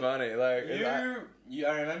so shit. funny. Like I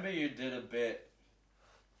remember you did a bit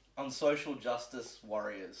on social justice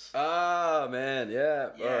warriors. oh man, yeah.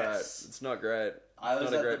 Yes. All right, it's not great. I It's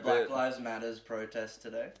was not a at the great Black bit. Lives Matters protest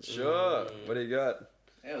today. Sure. What do you got?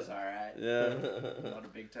 It was alright. Yeah. Not a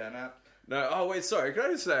big turnout. No, oh wait, sorry. Can I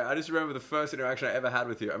just say, I just remember the first interaction I ever had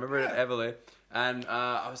with you. I remember it at Yeah. Everly, and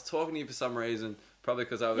I was talking to you for some reason, probably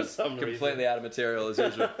because I was some completely reason. out of material as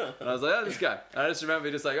usual. And I was like, oh, this guy. And I just remember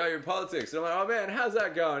you just like, oh, you're in politics. And I'm like, oh man, how's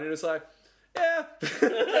that going? And you're just like, yeah.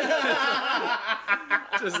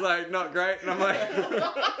 Just like, not great. And I'm like,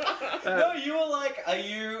 No, you were like, are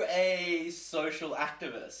you a social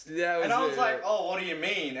activist? yeah. And I was it, like, yeah. oh, what do you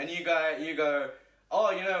mean? And you go,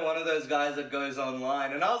 oh, you know, one of those guys that goes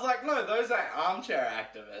online. And I was like, no, those are armchair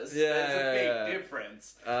activists. Yeah, There's a big yeah.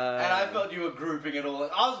 difference. And I felt you were grouping it all.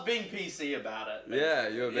 I was being PC about it. Yeah,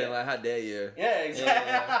 you were being Yeah. like, how dare you? Yeah,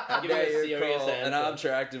 exactly. How Give me a dare you serious call an answer.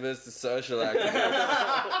 armchair activist a social activist?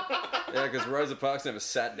 Yeah, because Rosa Parks never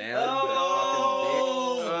sat down.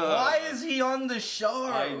 Oh, Fucking why is he on the show?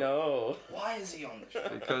 I know. Why is he on the show?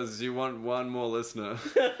 dick. Because you want one more listener.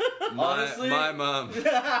 Honestly? My mum.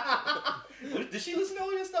 Does she listen to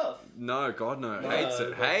all your stuff? No, God no. No, Hates it.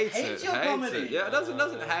 but- Hates Hates it. your Hates comedy. it. Yeah,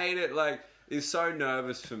 doesn't hate it. Like, is so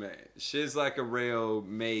nervous for me. She's like a real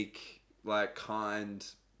meek, like kind,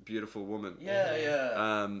 beautiful woman.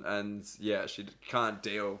 Yeah. And yeah, she can't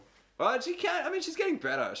deal. Well, she can't. I mean, she's getting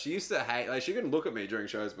better. She used to hate. Like, she couldn't look at me during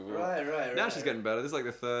shows before. Right. Now she's getting better. This is like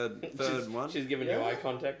the third one. She's giving you Yeah. eye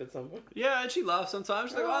contact at some point. Yeah, and she laughs sometimes.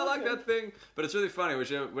 She's like, Oh, oh, I like okay. that thing. But it's really funny.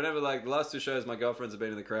 Whenever like the last two shows, my girlfriends have been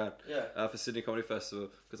in the crowd Yeah. for Sydney Comedy Festival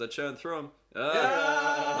because I churned through them.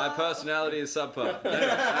 Yeah. My personality is subpar. Anyway,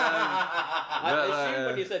 I But, assume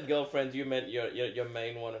when you said girlfriends, you meant your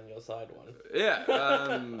main one and your side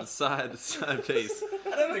one. side piece.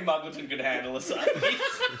 I don't think Muggleton could handle a side piece.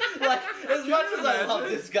 Like, as much as I love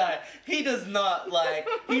this guy, he does not, like,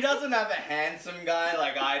 he doesn't have a handsome guy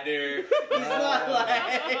like I do. He's not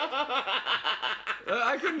like...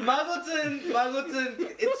 I couldn't. Muggleton,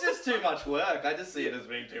 it's just too much work. I just see it as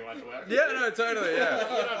being too much work. Yeah, no, totally. Yeah,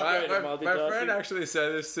 great at my multitasking. friend actually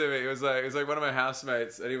said this to me. It was like one of my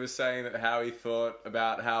housemates, and he was saying that how he thought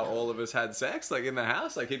about how all of us had sex, like in the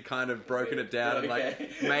house. Like he'd kind of broken it down and like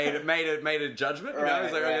Okay. made a judgment. You know, Right,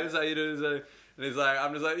 he's like, right. okay, this is how you do this. And he's like,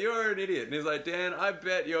 I'm just like, you're an idiot. And he's like, Dan, I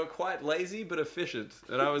bet you're quite lazy but efficient.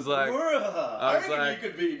 And I was like, I was reckon like, you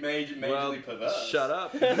could be majorly well, perverse. shut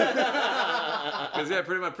up. Because yeah,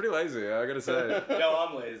 pretty lazy. I gotta say. No,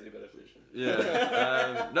 I'm lazy but efficient.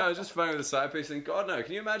 Yeah. No, it's just funny with the side piece thing. God no,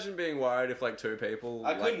 can you imagine being worried if like two people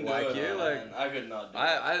I couldn't like do it, you? man. Like I could not do it.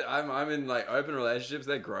 I'm in like open relationships.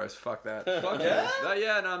 They're gross. Fuck that. Fuck Yeah? No,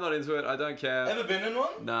 yeah, no, I'm not into it. I don't care. Ever been in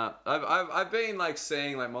one? Nah, I've been like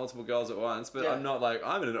seeing like multiple girls at once, but Yeah. I'm not like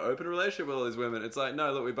I'm in an open relationship with all these women. It's like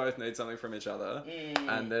no, look, we both need something from each other,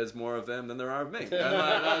 and there's more of them than there are of me, and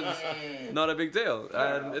like, that's not a big deal,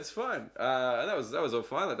 and enough. it's fine. And that was all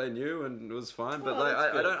fine. Like they knew, and it was fine. But Well, like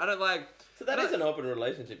that's I good. don't like. So that is an open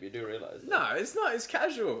relationship, you do realise. No, it's not. It's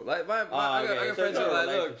casual. Like I got friends who are like,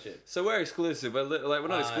 look, so we're exclusive. We're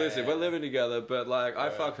not exclusive. We're living together, but like I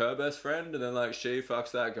fuck her best friend, and then like she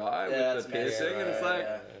fucks that guy with the piercing, and it's like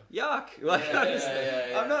yuck. Like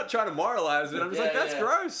I'm not trying to moralize it. I'm just like that's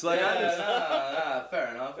gross. Like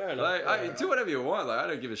fair enough. Like I do whatever you want. Like I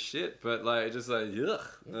don't give a shit. But like just like yuck.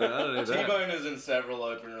 I don't know. T-Bone is in several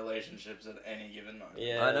open relationships at any given moment.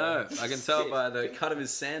 Yeah, I know. I can tell by the cut of his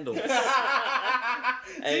sandals.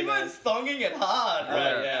 T-Bone's thonging it hard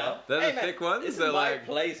right now. They're the thick ones. This They're is my like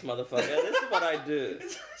place, motherfucker. This is what I do.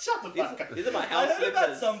 Shut the fuck up. These are my I house heard slippers.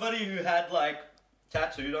 about somebody who had like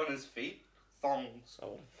tattooed on his feet thongs.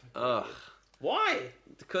 Oh, ugh. why?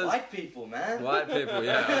 Because White people, man. white people,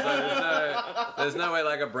 yeah. So there's no way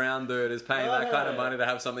like a brown dude is paying that kind of money to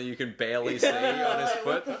have something you can barely see on his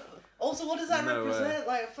foot. Also, what does that No represent?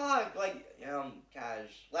 Like, fuck, like, cash.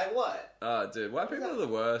 Like, what? Oh, dude, white people are the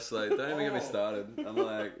worst. Like, don't even get me started. I'm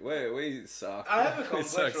like, wait, we suck. I have a We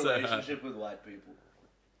suck complex so hard. relationship with white people.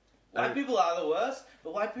 White people are the worst,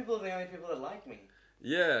 but white people are the only people that like me.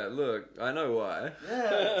 Yeah, look, I know why.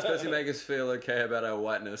 Yeah. It's because you make us feel okay about our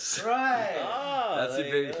whiteness. Right. Oh, That's the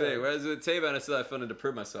there big you go. thing. Whereas with T-Bone, it's like fun to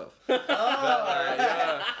prove myself.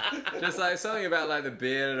 Oh, Just like something about like the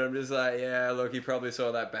beard, and I'm just like, yeah, look, you probably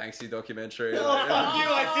saw that Banksy documentary. Oh, Like, fuck you,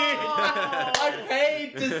 I did. I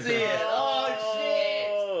paid to see it. Oh, shit.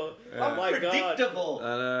 Oh I'm my god. predictable.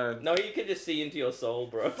 I know. No, you can just see into your soul,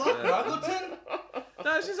 bro. Fuck Muggleton.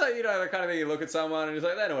 No, it's just like, you know, the kind of thing you look at someone and you're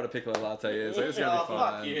like, they know what a piccolo latte is. Like, it's gonna Oh, be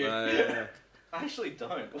fine. fuck you. Yeah. I actually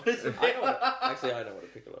don't. What is it? Actually, I know what a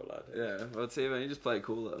piccolo latte is. Yeah, well, T-Bone, you just play it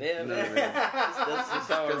cooler. Yeah, You know man. what I mean? That's just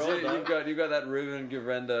how I Because roll, dog. you've got that Ruben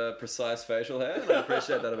Gurenda precise facial hair, and I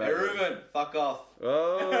appreciate that about Hey, you. Ruben, fuck off.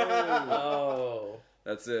 Oh, Oh.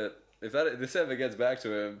 that's it. If this ever gets back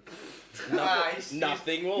to him,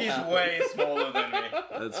 Nothing will He's happen. way smaller than me.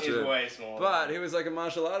 that's He's true. way smaller. But he was like a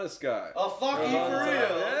martial artist guy. Oh, fuck For a you, long for time.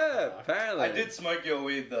 real? Yeah, apparently. I did smoke your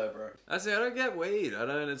weed though, bro. I say I don't get weed. I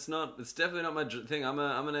don't. It's definitely not my thing. I'm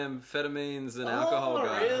an amphetamines and alcohol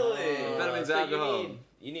guy. Really? Amphetamines, So alcohol.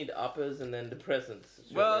 You need uppers and then depressants.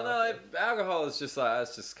 Well, no, like, alcohol is just like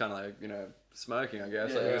that's just kind of like smoking. I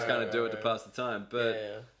guess like, you just kind of do it to pass the time.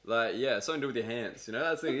 But like something to do with your hands.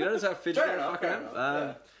 That's the thing. You notice how fidgety Fair I enough, fucking fair am. enough,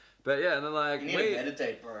 yeah. But yeah, and then like You need weed. to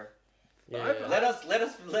meditate, bro. Yeah. Let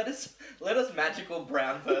us magical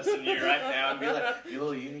brown person you right now and be like,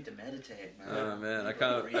 yo, you need to meditate, man. Oh, man, I You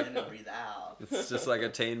can't- breathe in and breathe out. It's just like a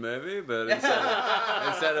teen movie, but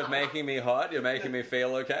instead of making me hot, you're making me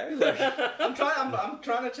feel okay. Like, I'm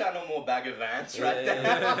trying to channel more Bagger Vance right now.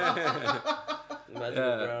 Magical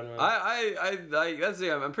brown man. I that's the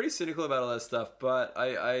thing. I'm pretty cynical about all that stuff, but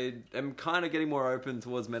I am kind of getting more open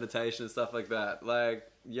towards meditation and stuff like that, like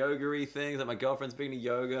yoga-y things. Like my girlfriend's big into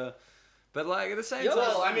yoga, but like at the same time,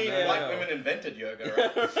 Well, I mean, Yeah. white women invented yoga,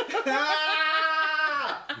 right?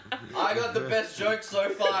 I got the best joke so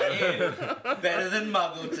far in. Better than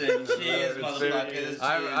Muggleton. Cheers, motherfuckers.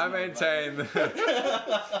 I maintain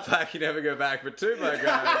back you never go back, but to my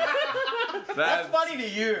God. That's funny to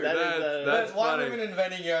you. That's but white funny. women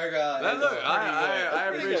inventing yoga. That, is look, pretty I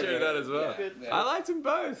good. appreciate that as well. Yeah. I liked them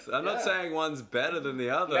both. I'm not Yeah. saying one's better than the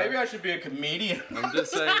other. Maybe I should be a comedian. I'm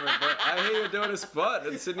just saying. I hear you're doing a spot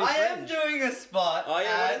at Sydney I am Fringe. doing a spot. Oh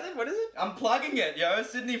yeah, at- what is it? I'm plugging it, yo.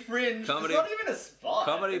 Sydney Fringe. Comedy- It's not even a spot.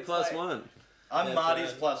 Comedy It's plus like- one. I'm That's Marty's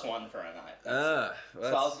right. plus one for a night. Ah, So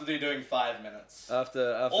that's- I'll be doing 5 minutes.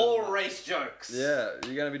 after All race jokes. yeah,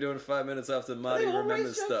 you're gonna be doing 5 minutes after Marty all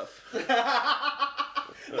remembers race stuff.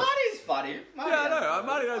 Marty's funny. Marty Yeah, I know. has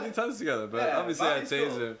Marty and I do tons together, but Yeah, obviously Marty's I tease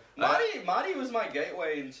cool. him. Marty was my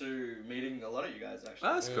gateway into meeting a lot of you guys, actually.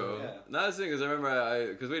 That's cool. Yeah. No, that's the thing is I remember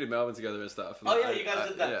because we did Melbourne together and stuff. and Oh yeah, I- you guys I-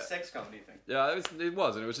 did that Yeah, sex comedy thing. yeah it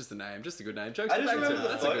wasn't. It was just a name, just a good name. Jokes I to just back to. remember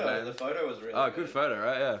the That's a good photo. name. The photo was really Oh, good photo,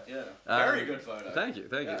 right? Yeah. Yeah. Very good photo. Thank you.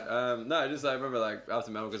 Yeah. No, just I remember like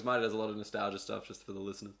after Melbourne because Marty does a lot of nostalgia stuff just for the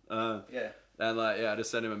listeners. Yeah. And like I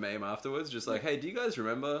just sent him a meme afterwards, just like, hey, do you guys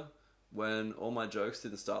remember when all my jokes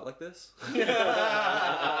didn't start like this? And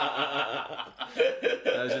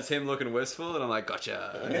it was just him looking wistful, and I'm like,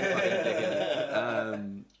 gotcha. Fucking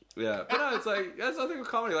dickhead. Yeah, but no, it's like that's the thing with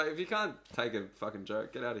comedy. Like, if you can't take a fucking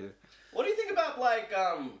joke, get out of here. What do you think about like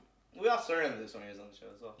we asked Soren this when he was on the show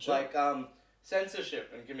as well. Sure. Like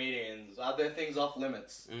censorship and comedians. Are there things off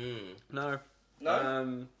limits? No.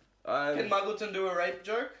 No. I Can Muggleton do a rape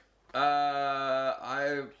joke?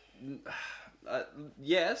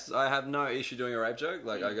 Yes, I have no issue doing a rape joke.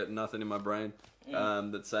 Like, I got nothing in my brain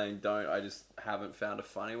that's saying don't. I just haven't found a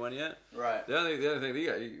funny one yet. Right. The other thing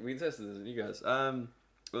that we can test this, you guys.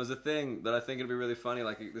 was a thing that I think it'd be really funny.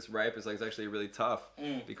 Like this rapist, like, is actually really tough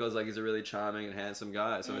because like he's a really charming and handsome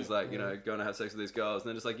guy. So he's like, you know, going to have sex with these girls, and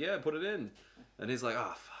they're just like, yeah, put it in, and he's like,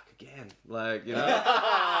 oh fuck again, like, you know,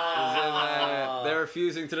 they're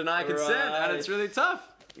refusing to deny consent, and it's really tough.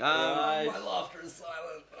 My laughter is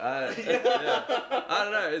silent. Yeah. I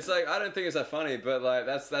don't know. It's like I don't think it's that funny, but like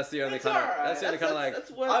that's the only kind of that's the only kind of like that's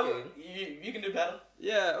working. You can do better.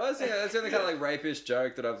 yeah. Well, that's the only kind of like rapish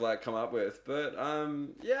joke that I've like come up with. But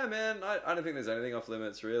yeah, man, I don't think there's anything off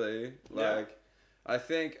limits really. Like I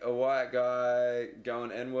think a white guy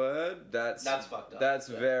going N-word, that's fucked up. That's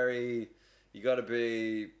very. You got to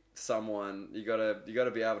be someone. You got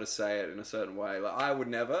to be able to say it in a certain way. Like I would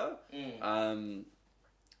never.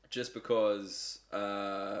 Just because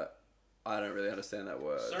I don't really understand that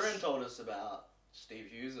word. Surin told us about Steve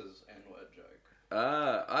Hughes' N-word joke.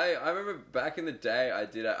 I remember back in the day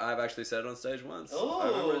I've actually said it on stage once. Ooh. I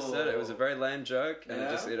remember I said it. It was a very lame joke, and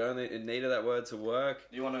it needed that word to work.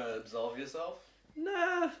 Do you want to absolve yourself?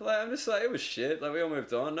 Nah, like I'm just like it was shit. Like we all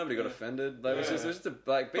moved on. Nobody got offended. Like it was just a,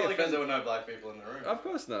 like be Probably because offended. there were no black people in the room. Of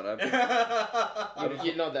course not.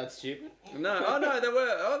 You're not that stupid. No, oh no, there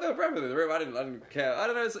were black people in the room. I didn't care. I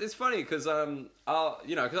don't know. It's funny because because I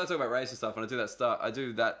talk about race and stuff, and I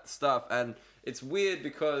do that stuff, and it's weird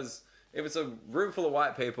because if it's a room full of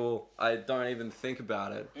white people, I don't even think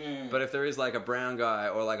about it. But if there is like a brown guy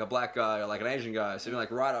or like a black guy or like an Asian guy sitting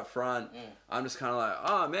like right up front, I'm just kind of like,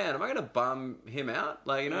 oh man, am I gonna bum him out?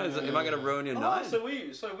 Like, you know, am I gonna ruin your night? So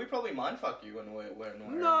we probably mindfuck you when we're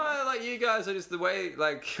No, like you guys are just the way,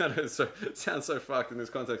 like, I know it sounds so fucked in this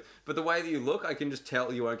context, but the way that you look, I can just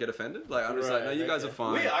tell you won't get offended. Like I'm just like, no, you guys are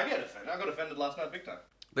fine. I get offended. I got offended last night big time.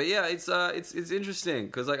 But yeah, it's interesting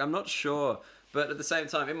because like I'm not sure. But at the same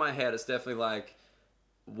time, in my head, it's definitely like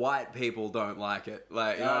white people don't like it.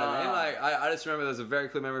 Like, you know what I mean? Like, I just remember there was a very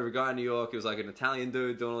clear memory of a guy in New York. He was like an Italian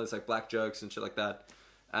dude doing all these like black jokes and shit like that.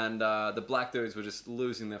 And the black dudes were just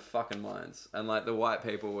losing their fucking minds. And like the white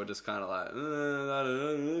people were just kind of like, I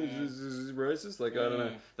don't know, this is racist. Like, I don't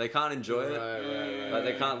know. They can't enjoy it. Right. Like,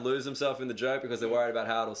 they can't lose themselves in the joke because they're worried about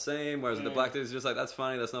how it'll seem. Whereas the black dudes are just like, that's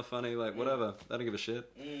funny, that's not funny. Like, whatever. They don't give a shit.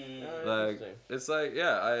 Like, it's like,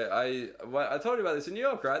 yeah, I told you about this in New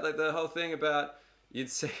York, right? Like, the whole thing about, you'd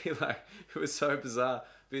see, like, it was so bizarre.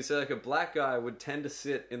 But you'd see, like, a black guy would tend to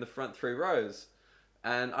sit in the front 3 rows.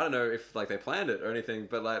 And I don't know if, like, they planned it or anything,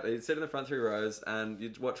 but, like, they'd sit in the front 3 rows, and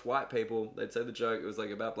you'd watch white people, they'd say the joke, it was, like,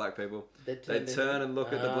 about black people. They'd turn and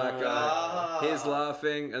look at the black guy, he's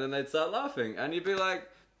laughing, and then they'd start laughing. And you'd be like,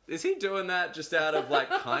 is he doing that just out of, like,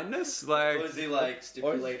 kindness? Like, Or is he, like,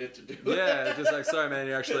 stipulated to do it? yeah, just like, sorry, man,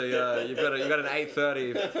 you actually, you've got an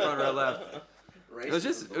 8:30 front row left. It was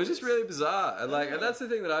just really bizarre. And, like, and that's the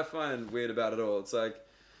thing that I find weird about it all. It's like,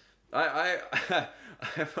 I've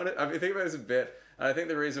been thinking about this a bit. And I think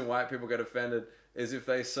the reason white people get offended is if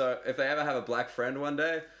they ever have a black friend one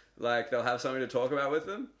day, like they'll have something to talk about with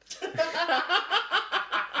them.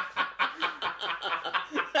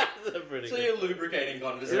 So you're lubricating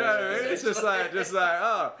conversation. You know what I mean? It's just like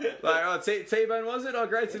T-Bone was it? Oh,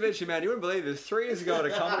 great to meet you, man. You wouldn't believe this. 3 years ago at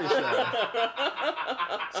a comedy show.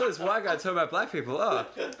 So this white guy talking about black people. Oh,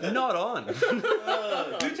 not on.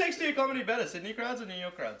 Who takes to your comedy better, Sydney crowds or New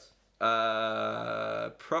York crowds?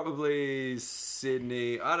 Probably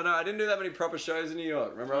Sydney. I don't know. I didn't do that many proper shows in New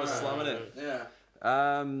York. Remember, I was slumming it.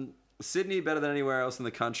 Yeah. Sydney better than anywhere else in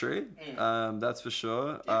the country. That's for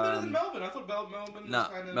sure. Better than Melbourne. I thought Melbourne was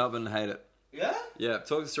kind of... Melbourne hate it. Yeah? Yeah,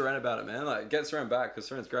 talk to Seren about it, man. Like, get Seren back, because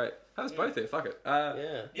Seren's great. Have us both here, fuck it.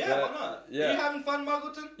 Yeah, why not? Yeah. Are you having fun,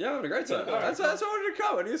 Muggleton? Yeah, I'm having a great time. That's why I wanted to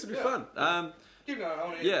come. It used to be fun. Keep going, I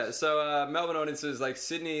want to yeah, so Melbourne audiences, like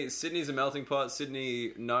Sydney's a melting pot.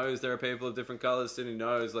 Sydney knows there are people of different colours. Sydney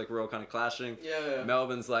knows, like, we're all kind of clashing. Yeah.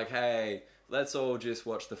 Melbourne's like, hey, let's all just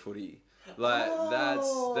watch the footy. Like, they're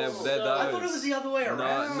those. I thought it was the other way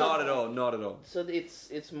around. Not at all. So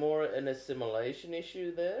it's more an assimilation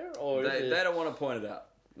issue there, or They don't want to point it out.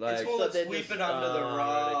 Like, it's more so like they're sweeping just- under the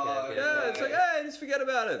rug. okay. yeah, it's like, hey, just forget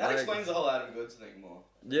about it. That Like, explains the whole Adam Goods thing more.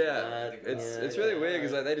 Yeah, it's really weird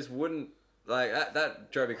because like they just wouldn't like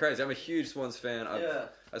that drove me crazy. I'm a huge Swans fan.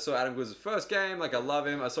 I saw Adam Goods' first game. Like I love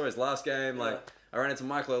him. I saw his last game. Like I ran into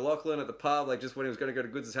Michael O'Loughlin at the pub. Like just when he was going to go to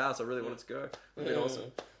Goods' house, I really wanted to go. It would have been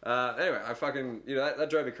awesome. Anyway, I fucking that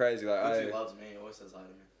drove me crazy. Like Goodsy loves me. He always says hi to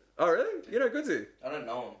me. Oh really? You know Goodsy? I don't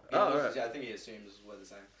know him. Right. Yeah, I think he assumes we're the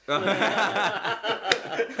same.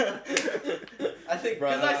 I think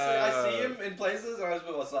because I see him in places and I just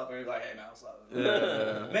be what's up and he's like, hey man, what's up?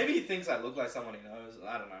 Yeah. Maybe he thinks I look like someone he knows.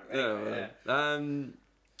 I don't know. Anyway,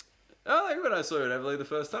 Oh, like when I saw Everly the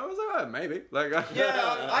first time, I was like, oh, maybe. Like,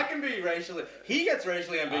 Yeah, I can be racially. He gets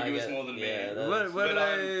racially ambiguous more than me. Yeah, what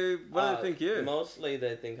do they think you? Mostly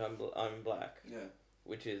they think I'm black. Yeah.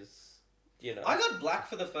 Which is, you know. I got black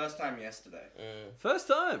for the first time yesterday. First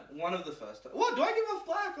time. One of the first time. What? Do I give off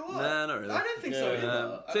black a lot? Nah, not really. I don't think so Yeah.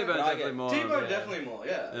 either. T-Bone I definitely more. T-Bone definitely more,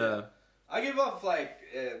 yeah. Yeah. I give off like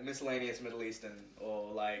miscellaneous Middle Eastern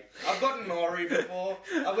or like I've gotten Maori before.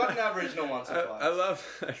 I've gotten Aboriginal once or twice. I love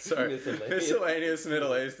sorry miscellaneous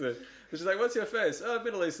Middle Eastern. She's like, "What's your face?" Oh,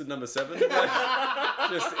 Middle Eastern number 7.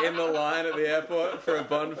 Just in the line at the airport for a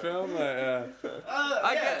Bond film. Like,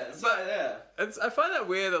 I find that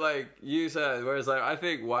weird that like you said, whereas like I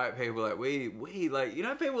think white people like we like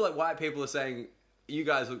people like white people are saying. You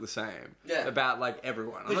guys look the same. Yeah. About like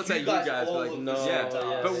everyone. I'm not saying you guys, but like no.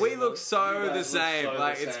 Yeah. But we look so the same.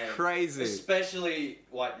 Like it's crazy. Especially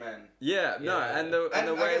white men. Yeah. No. And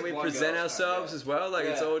the way we present ourselves as well. Like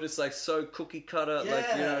it's all just like so cookie cutter. Yeah, like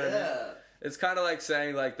you know. What I mean? It's kind of like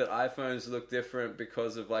saying like that iPhones look different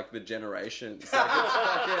because of like the generations.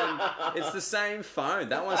 Like it's the same phone.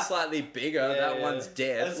 That one's slightly bigger. That one's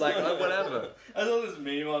dead. Like whatever. I saw this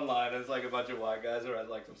meme online. It's like a bunch of white guys are at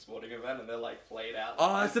like some sporting event and they're like flayed out.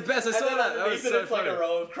 Oh, it's the best. I saw that. That was so it's funny. like a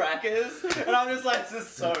row of crackers, and I'm just like, this is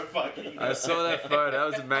so fucking. I saw that photo. That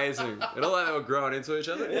was amazing. It looked like they were growing into each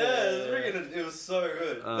other. It was so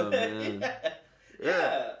good. Oh man.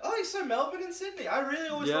 Yeah. Oh, so Melbourne and Sydney. I really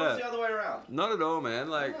always thought it was the other way around. Not at all,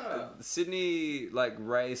 man. Like Sydney, like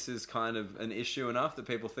race is kind of an issue enough that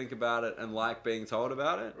people think about it and like being told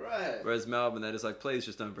about it. Right. Whereas Melbourne, they're just like, please,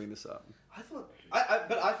 just don't bring this up.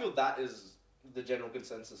 But I feel that is the general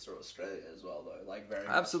consensus for Australia as well, though. Like very.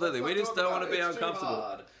 Absolutely, we just don't want to be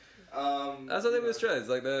uncomfortable. That's the thing with Australians.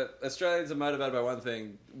 Like the Australians are motivated by one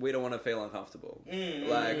thing. We don't want to feel uncomfortable.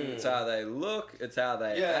 Like it's how they look. It's how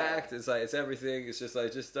they act. It's like it's everything. It's just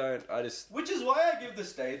like just don't. Which is why I give the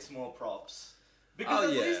States more props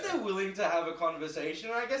because at least they're willing to have a conversation.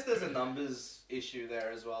 And I guess there's a numbers issue there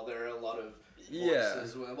as well. There are a lot of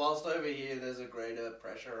voices. Whilst over here, there's a greater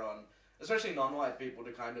pressure on. Especially non-white people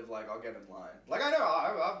to kind of like, I'll get in line. Like I know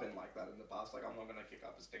I've been like that in the past. Like I'm not gonna kick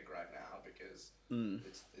up a stink right now because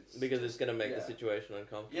it's gonna make the situation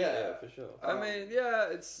uncomfortable. Yeah, for sure. I mean,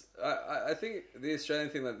 it's. I think the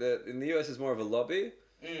Australian thing like that in the US is more of a lobby.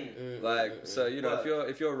 So you know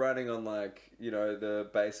if you're running on like the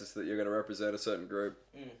basis that you're going to represent a certain group,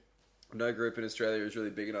 no group in Australia is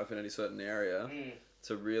really big enough in any certain area.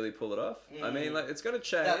 To really pull it off. I mean, like, it's going to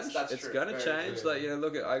change. It's going to change. True. Like,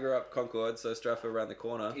 look at, I grew up Concord, so Stratford around the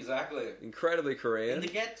corner. Exactly. Incredibly Korean. In the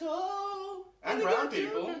ghetto. And brown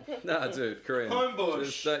people. Nah, dude, Korean.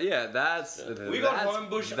 Homebush. That's... We got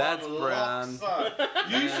Homebush that's on brown. Lock,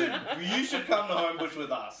 son. You should come to Homebush with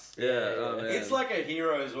us. Yeah, oh, man. It's like a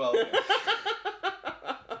hero's welcome.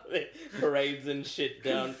 Parades and shit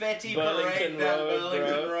down Confetti Burlington parade down Road,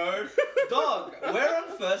 Burlington Road. Dog, we're on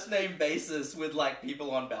first name basis with like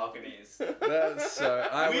people on balconies. That's so.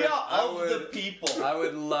 We are the people. I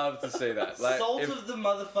would love to see that. Like, Salt of the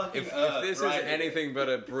motherfucking earth. If this is anything but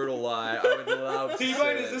a brutal lie, I would love to see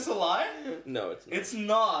T-Bone, it. is this a lie? No, it's not. It's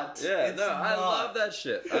not. Yeah, it's no, not. I love that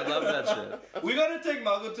shit. I love that shit. We gotta take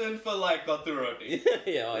Muggleton for like Kottu roti.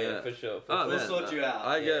 yeah, for sure. We'll sort you out.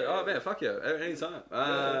 Oh man, fuck yeah, anytime.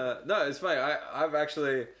 No, it's funny.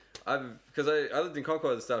 Because I lived in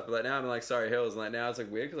Concord and stuff, but like now I'm in like Surrey Hills, and like now it's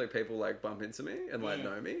like weird because like people like bump into me and like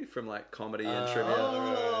know me from like comedy and trivia,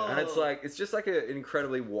 and it's like it's just like an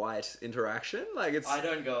incredibly white interaction. Like it's I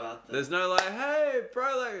don't go out there. There's no like, hey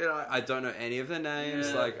bro, like I don't know any of their names.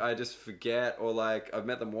 Yeah. Like I just forget, or like I've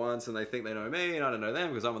met them once and they think they know me and I don't know them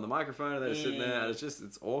because I'm on the microphone and they're just sitting there. And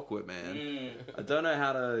it's awkward, man. I don't know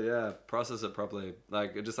how to process it properly.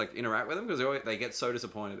 Like just like interact with them because they get so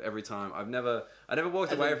disappointed every time. I never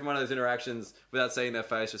walked away from one of those interactions without seeing their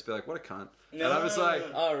face, just be like, what a cunt. And I'm just like,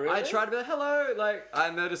 oh, really? I try to be like, hello, like,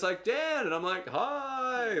 and they're just like, Dan, and I'm like,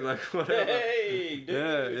 hi, like, whatever. Hey,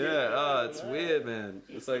 dude. Yeah. Oh, it's weird, man.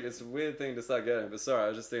 It's like, it's a weird thing to start getting. But sorry, I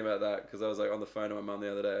was just thinking about that because I was like on the phone to my mum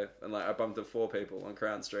the other day, and like I bumped into 4 people on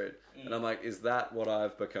Crown Street, and I'm like, is that what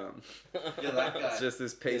I've become? You're that guy. It's just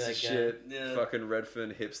this piece of shit, fucking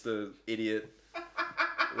Redfern hipster idiot.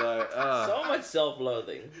 Like, so much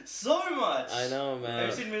self-loathing. So much. I know, man.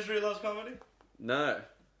 Have you seen Misery Loves Comedy? No.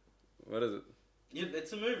 What is it?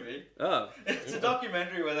 It's a movie. Oh. It's a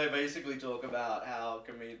documentary where they basically talk about how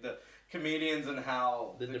the comedians and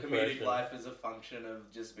how The the comedic depression. life is a function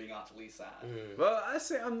of just being utterly sad. Well, I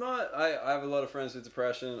say I'm not. I have a lot of friends with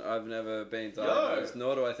depression. I've never been diagnosed,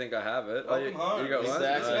 nor do I think I have it. Welcome home. You got one?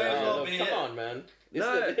 Exactly. May as well Look, be come it. on, man.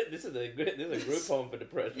 No. This is a group home for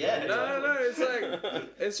depression. Yeah, No, it's like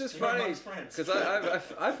it's just You're funny amongst friends. because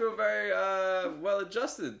I feel very well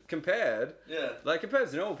adjusted compared Yeah. compared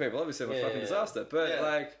to normal people. Obviously, I'm a Yeah, fucking yeah. disaster, but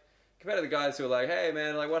Yeah. compared to the guys who are like, hey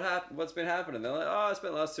man, like what's been happening? They're like, oh, I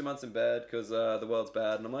spent the last 2 months in bed because the world's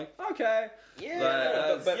bad, and I'm like, okay.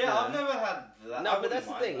 Yeah, But, Yeah, you I've know. never had that. No, I but wouldn't that's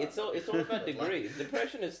the mind thing. that. It's all about degrees.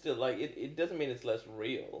 Depression is still like it doesn't mean it's less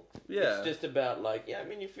real. Yeah. It's just about like I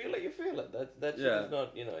mean you feel it, you feel it. That shit Yeah. is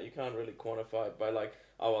not you can't really quantify it by like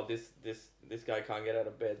well this guy can't get out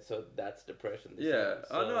of bed so that's depression. Yeah,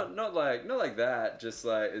 So, not like that. Just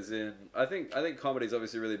like as in, I think comedy's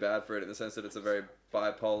obviously really bad for it in the sense that it's a very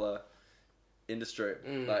bipolar industry.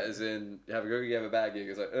 Like as in, you have a good gig, you have a bad gig.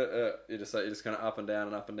 It's like you're just kind of up and down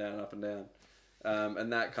and up and down and up and down,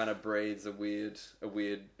 and that kind of breeds a weird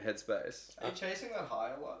headspace. Are you chasing that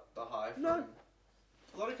high a lot? The high from... No.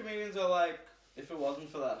 A lot of comedians are like, if it wasn't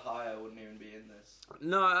for that high, I wouldn't even be in this.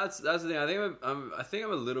 No, that's the thing. I think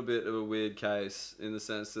I'm a little bit of a weird case in the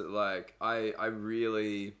sense that like I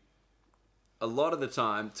really. A lot of the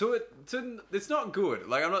time, it's not good.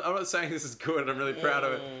 Like I'm not saying this is good. I'm really proud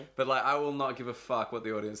of it, but like I will not give a fuck what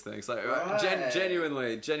the audience thinks. Like Right.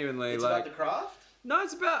 genuinely, It's like about the craft? no,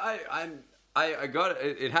 it's about I got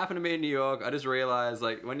it. It happened to me in New York. I just realized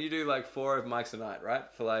like when you do like 4 open mics a night, right,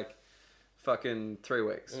 for like fucking 3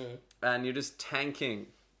 weeks, and you're just tanking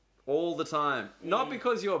all the time, not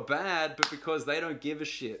because you're bad, but because they don't give a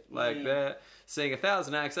shit. Like they're seeing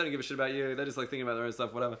 1,000 acts, they don't give a shit about you. They're just like thinking about their own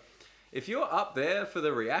stuff, whatever. If you're up there for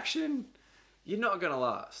the reaction, you're not gonna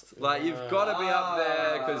last. Like you've got to be up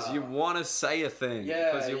there because you want to say a thing,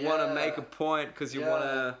 because you want to make a point, because you want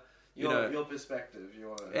to, your perspective. You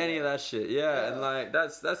want any of that shit. Yeah, and like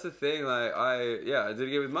that's the thing. Like I did a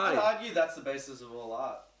gig with Marty. I'd argue that's the basis of all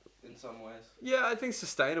art in some ways. Yeah, I think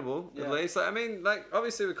sustainable at Yeah. least. Like, I mean, like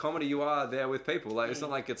obviously with comedy, you are there with people. Like it's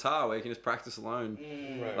not like guitar where you can just practice alone.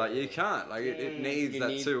 Right. Like you can't. Like it needs You that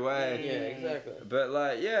need- 2-way. Yeah, exactly. But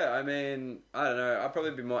like, yeah, I mean, I don't know. I'd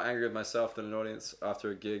probably be more angry with myself than an audience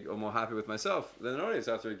after a gig, or more happy with myself than an audience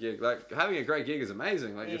after a gig. Like having a great gig is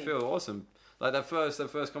amazing. Like you feel awesome. Like that first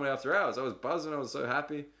comedy after hours, I was buzzing. I was so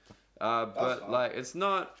happy. But fun. like, it's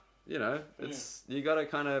not. It's you gotta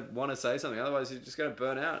kind of want to say something. Otherwise, you're just gonna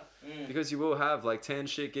burn out because you will have like 10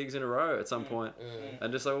 shit gigs in a row at some point,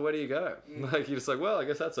 and just like, well, where do you go? Like you're just like, well, I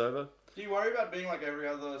guess that's over. Do you worry about being like every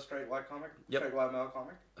other straight white comic? Yep. Straight white male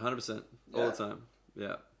comic? 100% all the time.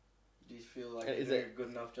 Yeah. Do you feel like Is you're doing it- a good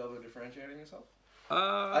enough job of differentiating yourself?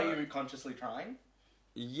 Are Are you consciously trying?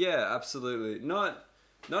 Yeah, absolutely. Not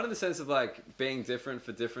in the sense of like being different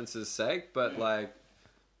for difference's sake, but like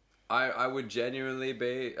I would genuinely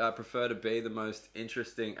prefer to be the most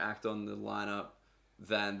interesting act on the lineup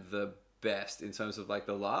than the best in terms of like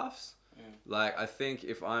the laughs. Like I think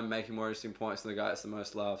if I'm making more interesting points than the guy that's the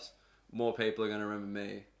most laughs, more people are going to remember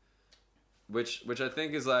me. Which I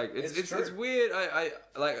think is like it's weird. I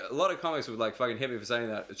like a lot of comics would like fucking hit me for saying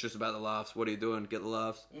that. It's just about the laughs. What are you doing? Get the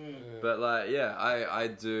laughs. But like yeah, I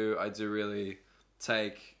do really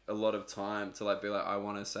take a lot of time to like be like I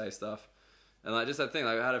want to say stuff. And like just that thing,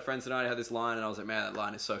 like I had a friend tonight who had this line, and I was like, man, that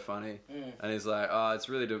line is so funny. And he's like, oh, it's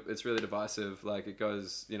really divisive. Like it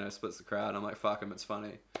goes, splits the crowd. I'm like, fuck him, it's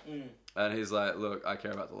funny. And he's like, look, I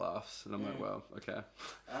care about the laughs. And I'm like, well, okay.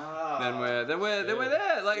 Then we're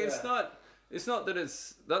there. Like it's not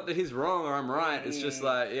that he's wrong or I'm right. It's just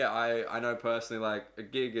like, yeah, I know personally, like a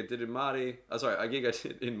gig I did in Marty. A gig I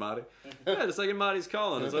did in Marty. Yeah, just like in Marty's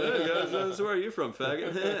colon. It's like, hey guys, where are you from,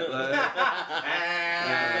 faggot?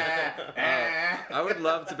 I would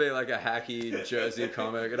love to be like a hacky Jersey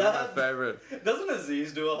comic. It's my favorite. Doesn't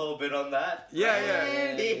Aziz do a whole bit on that? Yeah.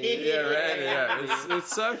 Randy. Yeah, Randy. Yeah,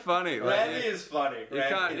 it's so funny. Like, Randy is funny.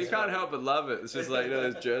 You can't help but love it. It's just like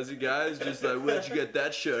those Jersey guys, just like, where'd you get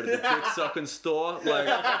that shirt at the dick sucking store? Like,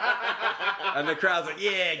 and the crowd's like,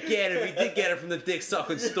 yeah, get it. We did get it from the dick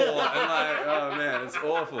sucking store. And like, oh man, it's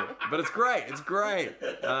awful, but it's great. It's great.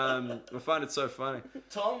 I find it so funny.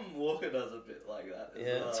 Tom Walker does a bit like that.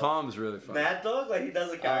 As well. Tom's really funny. Mad Dog, like he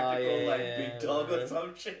does a character called yeah. Big Dog or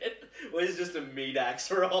some shit, where he's just a meat axe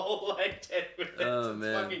for a whole like 10 minutes. Oh, It's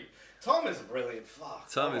man. fucking, Tom is brilliant. Fuck.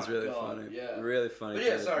 Tom oh is my really God, funny. Yeah. Really funny. But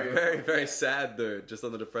yeah, dude. sorry. Very sad dude. Just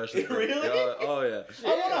on the depression. thing. Really? Oh yeah.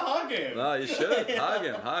 I want to hug him. No, you should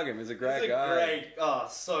hug him. He's a great He's a guy. great. Oh,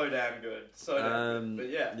 so damn good. So damn good. But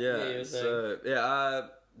yeah. Yeah, you were saying.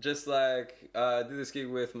 Just like I did this gig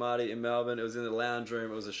with Marty in Melbourne. It was in the lounge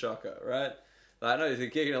room. It was a shocker, right? Like, I know he's a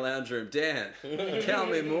gig in a lounge room. Dan, tell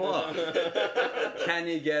me more. Can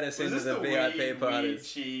you get us into the VIP parties? Weed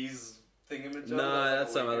cheese thingamajig? No,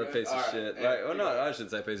 that's some other piece of Alright, shit. yeah, Like, well, no, keep I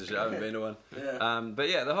shouldn't say piece of shit. I haven't been to one. Yeah. But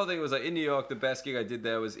yeah, the whole thing was like in New York. The best gig I did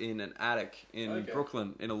there was in an attic in Okay.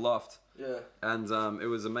 Brooklyn in a loft. Yeah. And it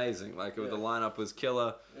was amazing. Like the lineup was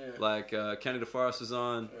killer. Yeah. Like Kenny DeForest was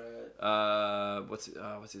on. Right.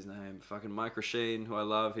 What's his name? Fucking Mike Rasheen, who I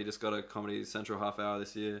love. He just got a Comedy Central half hour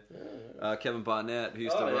this year. Kevin Barnett, who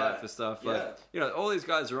used to write for stuff. Like all these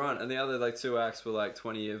guys are on, and the other like 2 acts were like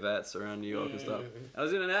 20-year vets around New York and stuff. And I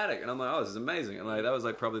was in an attic, and I'm like, oh, this is amazing. And like that was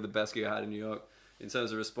like probably the best gig I had in New York in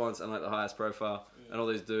terms of response and like the highest profile. And all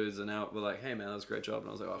these dudes are now were like, hey man, that was a great job. And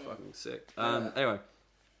I was like, oh, fucking sick. Anyway,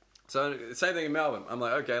 so same thing in Melbourne. I'm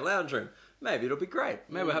like, okay, lounge room. Maybe it'll be great.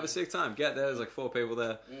 Maybe we'll have a sick time. Get there. There's like 4 people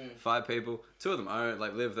there, 5 people. 2 of them own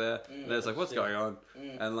like live there. And there's like, what's going on?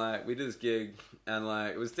 And like we did this gig, and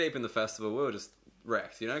like it was deep in the festival. We were just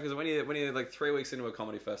wrecked, you know, because when you're like 3 weeks into a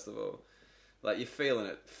comedy festival, like you're feeling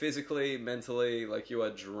it physically, mentally. Like you are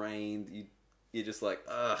drained. You're just like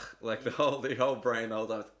ugh, like the whole brain the whole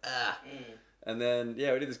time. And then we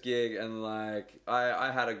did this gig, and like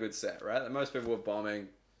I had a good set, right? Like, most people were bombing.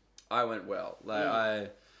 I went well. Like I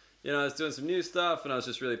was doing some new stuff, and I was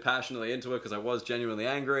just really passionately into it because I was genuinely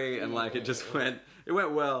angry, and like it went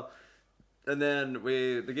well. And then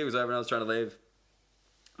the gig was over, and I was trying to leave,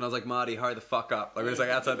 and I was like, Marty, hurry the fuck up! Like it was like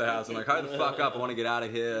outside the house. I'm like, hurry the fuck up! I want to get out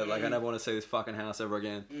of here. Like I never want to see this fucking house ever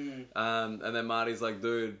again. And then Marty's like,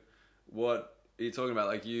 dude, what are you talking about?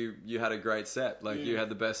 Like you had a great set. Like you had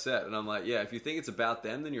the best set. And I'm like, yeah, if you think it's about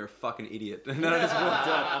them, then you're a fucking idiot. And then I just walked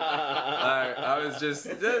out. I was just,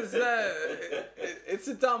 it's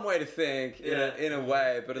a dumb way to think in a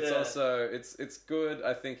way, but it's also, it's good,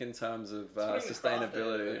 I think, in terms of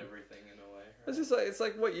sustainability. Everything in a way. Right? It's just like, it's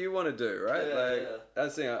like what you want to do, right?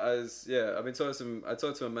 That's the thing. I've been talking to I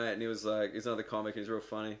talked to a mate, and he was like, he's another comic, he's real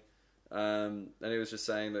funny. And he was just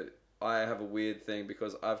saying that I have a weird thing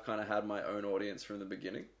because I've kind of had my own audience from the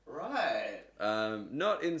beginning. Right.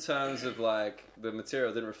 Not in terms of like the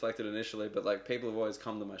material didn't reflect it initially, but like people have always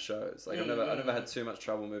come to my shows. Like I've never had too much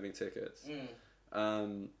trouble moving tickets.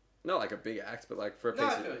 Not like a big act, but like for a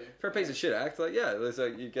piece of shit act, like there's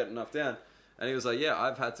like you get enough down. And he was like, yeah,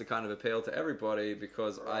 I've had to kind of appeal to everybody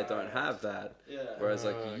because I don't have that. Yeah. Whereas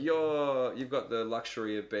like you've got the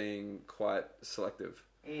luxury of being quite selective.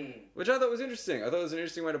 Which I thought was interesting. I thought it was an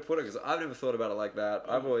interesting way to put it because I've never thought about it like that.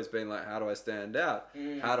 I've always been like, how do I stand out?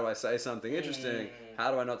 How do I say something interesting?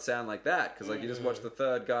 How do I not sound like that? Because like you just watch the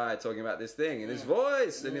third guy talking about this thing in his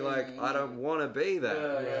voice, and you're like, I don't want to be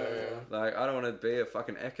that. Like I don't want to be a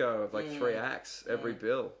fucking echo of like 3 acts every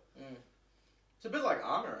bill. It's a bit like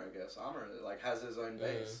Armour, I guess. Armour like has his own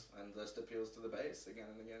base and just appeals to the base again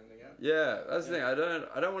and again and again. Yeah, that's the thing. I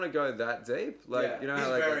don't want to go that deep. Like you know, he's how,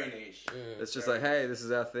 like very niche. It's just like, hey, this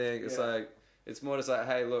is our thing. It's like it's more just like,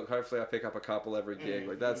 hey, look, hopefully I pick up a couple every gig.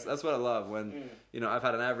 Like that's what I love when you know I've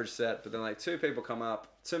had an average set, but then like 2 people come up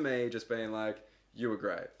to me just being like, you were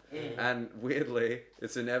great. And weirdly,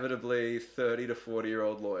 it's inevitably 30 to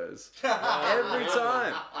 40-year-old lawyers. Every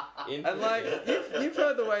time. And like, you've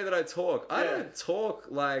heard the way that I talk. I don't talk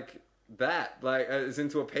like that, like as in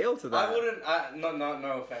to appeal to that. I wouldn't,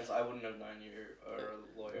 no offense, I wouldn't have known you are a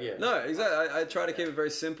lawyer. Yeah. No, exactly. I try to keep it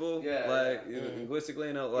very simple. Linguistically,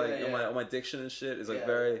 you know, like on my diction and shit is like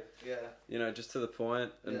very, you know, just to the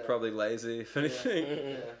point and probably lazy, if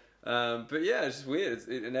anything. But yeah, it's just weird.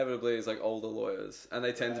 It inevitably is like older lawyers, and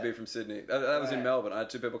they tend to be from Sydney. That was in Melbourne. I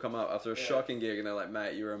had 2 people come up after a shocking gig, and they're like,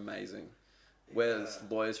 "Mate, you're amazing." Where's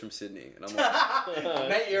lawyers from Sydney? And I'm like,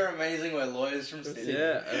 "Mate, you're amazing. We're lawyers from Sydney."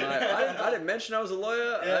 Yeah, and like, I didn't mention I was a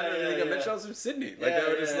lawyer. I didn't think I mentioned I was from Sydney. Like they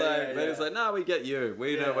were just they're just like, "Nah, we get you.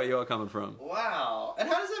 We know where you're coming from." Wow. And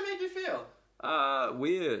how does that make you feel?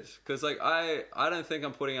 Weird, because like I don't think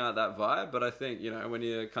I'm putting out that vibe, but I think, you know, when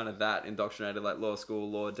you're kind of that indoctrinated, like law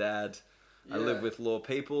school, law dad, I live with law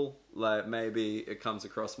people, like maybe it comes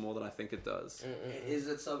across more than I think it does. Is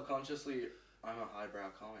it subconsciously, I'm a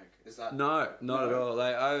highbrow comic? Is that no, not at all.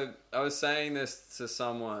 Like I was saying this to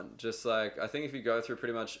someone, just like I think if you go through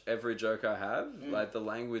pretty much every joke I have, like the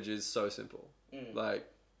language is so simple, like,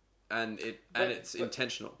 and it's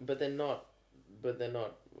intentional. But they're not.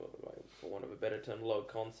 Like, for want of a better term, low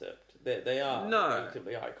concept. They are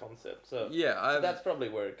relatively high concept. So so that's probably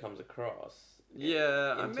where it comes across.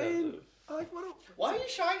 I mean, like why are you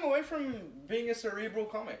shying away from being a cerebral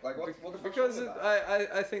comic? Like what the fuck? Because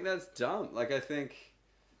I think that's dumb. Like I think,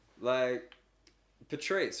 like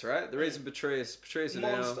Patrice, right? The reason Patrice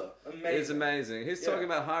Monster. is amazing. He's talking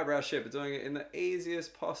about highbrow shit, but doing it in the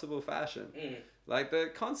easiest possible fashion. Like the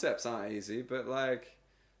concepts aren't easy, but like.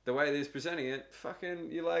 the way that he's presenting it,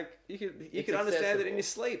 fucking, you It's can understand it in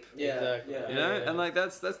accessible. your sleep. Yeah, Exactly. yeah. You know, Yeah. and like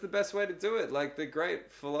that's the best way to do it. Like the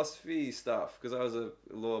great philosophy stuff, because I was a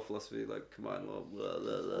law philosophy, like combined law. Blah,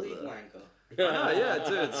 blah, blah, League blah. wanker. I know, yeah,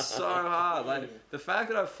 dude, it's so hard. Like the fact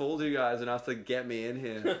that I've fooled you guys enough to get me in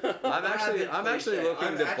here. I'm actually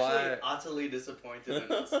looking to buy. Utterly disappointed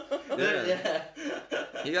in us. Yeah.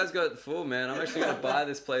 You guys got fooled, man. I'm actually gonna buy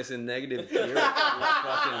this place in negative gear.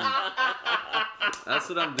 That's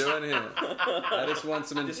what I'm doing here. I just want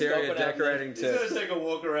some Just interior stop it out decorating Just gonna tips. take a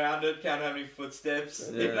walk around it, count how many footsteps.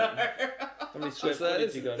 Yeah. You know? How many square So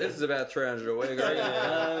footage you got? this is about 300 a week.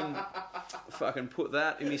 Fucking put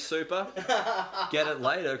that in me super. Get it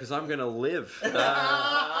later because I'm gonna live.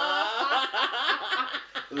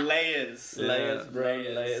 Layers. Yeah. Layers, bro.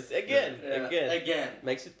 Layers. Again. Again.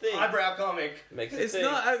 Makes you think. Highbrow comic. Makes you It's think.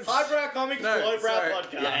 not. As, Highbrow comics, No, lowbrow sorry.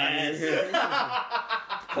 podcast. Yes.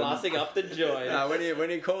 Classing up the joy. when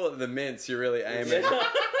you call it the Mince, you're really aiming.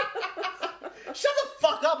 Shut the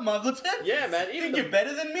fuck up, Muggleton. Yeah, man. You Even think you're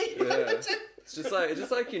better than me? Yeah. It's just like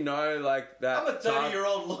like that. I'm a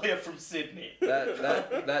 30-year-old lawyer from Sydney.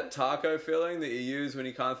 That taco filling that you use when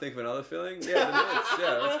you can't think of another filling. Yeah, the Mince.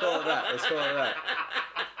 Yeah, let's call it that.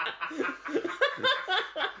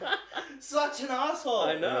 Such an asshole.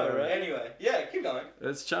 I know, right? Anyway, yeah, keep going.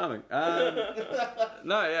 It's charming. No,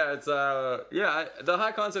 yeah, it's the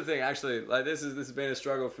high concept thing actually. Like this has been a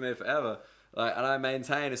struggle for me forever. Like, and I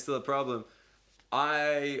maintain it's still a problem.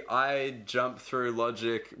 I jump through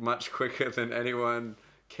logic much quicker than anyone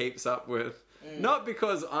keeps up with. Not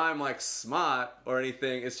because I'm like smart or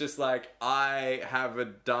anything. It's just like I have a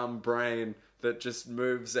dumb brain that just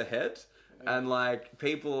moves ahead. And like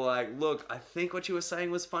people are like, look, I think what you were saying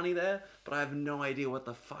was funny there, but I have no idea what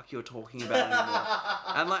the fuck you're talking about anymore.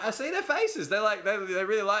 And like I see their faces. They're like they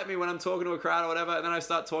really like me when I'm talking to a crowd or whatever, and then I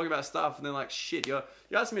start talking about stuff and they're like, shit, you're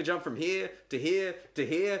asking me to jump from here to here to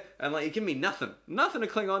here, and like you give me nothing to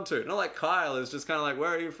cling on to. Not like Kyle is just kinda like, where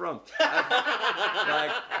are you from?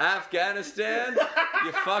 Like Afghanistan?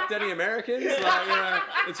 You fucked any Americans? Like, you know,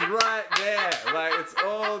 it's right there. Like it's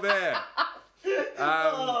all there.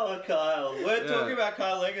 Oh, Kyle. We're talking about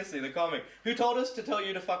Kyle Legacy, the comic, who told us to tell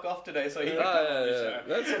you to fuck off today so he could come on the show.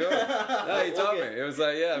 That's cool. No, he told me. It was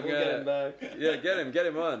like, yeah, I'm We'll gonna get him back. Yeah, get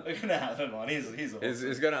him on. We're gonna have him on. He's awesome.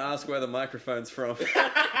 He's gonna ask where the microphone's from.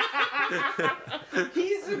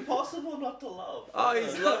 He's impossible not to love. Oh,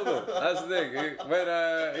 he's lovable. That's the thing. When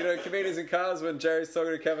comedians in cars, when Jerry's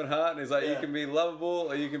talking to Kevin Hart and he's like, you can be lovable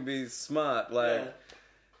or you can be smart. Like,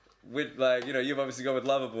 with you've obviously gone with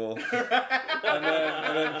lovable. and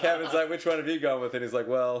then Kevin's like, which one have you gone with? And he's like,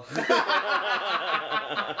 well.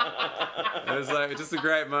 It was like just a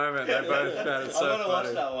great moment. They both found it so I'm gonna funny.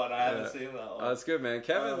 watch that one. I haven't seen that one. Oh, it's good, man.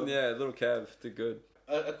 Kevin, little Kev did good.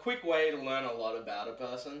 A quick way to learn a lot about a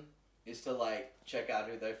person is to like check out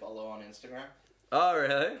who they follow on Instagram. Oh,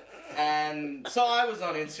 really? And so I was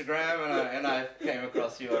on Instagram and I came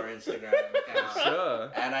across your Instagram account.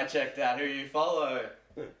 Sure. And I checked out who you follow.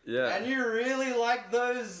 Yeah. And you really like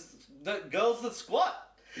the girls that squat.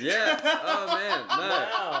 Yeah. Oh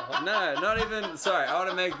man. No, not even. Sorry. I want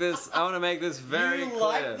to make this very you clear.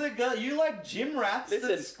 like the girl. You like gym rats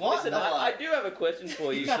that squat. Listen, I do have a question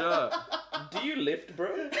for you. Sure. Do you lift,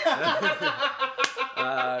 bro?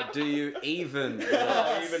 Do you even?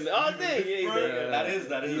 Even. Oh, there you go. Yeah. That is.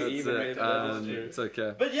 That's Even it. that is true. It's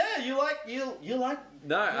okay. But yeah, you like.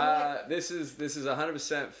 No, this is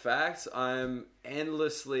 100% fact. I'm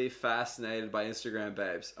endlessly fascinated by Instagram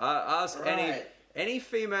babes. Ask any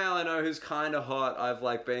female I know who's kind of hot. I've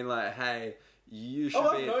like been like, hey, you should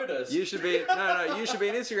I've be. noticed. You should be. No, you should be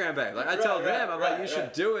an Instagram babe. Like I tell them, I'm like, you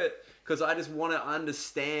should do it because I just want to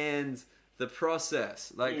understand the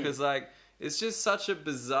process. Like, because like it's just such a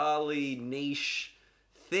bizarrely niche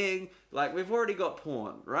thing. Like we've already got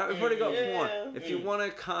porn, right? We've already got porn. If you want to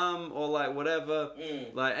come or like whatever,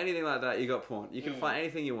 like anything like that, you got porn. You can find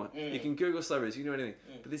anything you want. You can Google celebrities. You can do anything.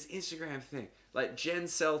 But this Instagram thing, like Jen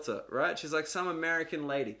Selter, right? She's like some American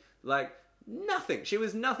lady, like nothing. She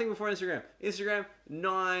was nothing before Instagram. Instagram,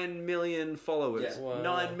 9 million followers, Yeah. Wow.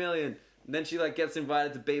 9 million. And then she like gets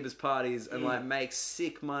invited to Bieber's parties and like makes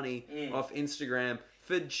sick money off Instagram.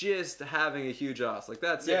 For just having a huge ass. Like,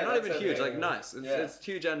 that's it. Not even huge, like, nice. It's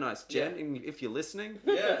huge and nice. Jen, if you're listening,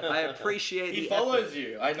 I appreciate He the follows effort.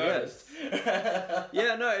 you, I noticed.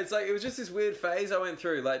 Yeah, no, it's like, it was just this weird phase I went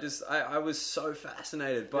through. Like, just, I was so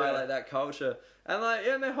fascinated by, like, that culture. And, like,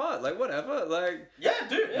 and they're hot. Like, whatever. Like, Yeah,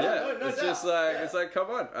 dude. No it's doubt. just like, it's like, come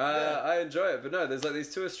on. I enjoy it. But no, there's, like,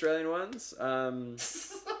 these two Australian ones.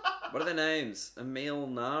 What are their names? Emil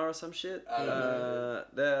Nar or some shit? I don't know.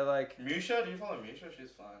 They're like... Musha? Do you follow Musha?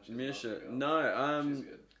 She's fine. She's Musha. not No, She's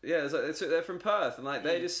good. yeah, they're from Perth, and like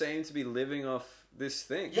they just seem to be living off this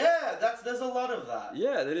thing. Yeah, there's a lot of that.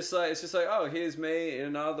 Yeah, they're just like, it's just like, oh, here's me in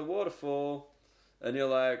another waterfall, and you're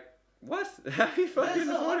like, what? How are you fucking There's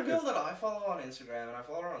a hot affording girl this? that I follow on Instagram, and I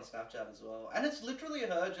follow her on Snapchat as well. And it's literally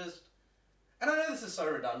her just... And I know this is so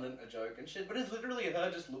redundant, a joke and shit, but it's literally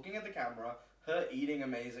her just looking at the camera, her eating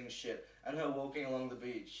amazing shit, and her walking along the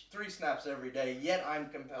beach. 3 snaps every day, yet I'm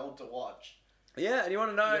compelled to watch. Yeah, and you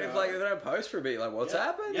want to know You if know? like they don't post for a bit, like what's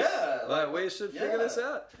happened? Yeah. Like we should figure this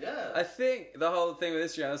out. Yeah. I think the whole thing with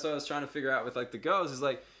Instagram, that's what I was trying to figure out with like the girls, is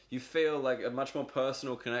like you feel like a much more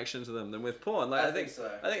personal connection to them than with porn. Like I think so.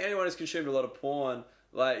 I think anyone who's consumed a lot of porn,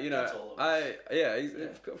 like, you know, That's all of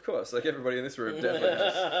us. of course, like everybody in this room definitely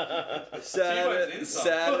has. T-Bone's inside.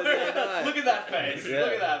 Saturday night. Look at that face. Yeah.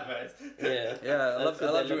 Look at that face. Yeah. Yeah, I That's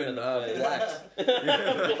love what you they're in looking blacks.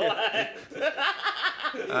 Black.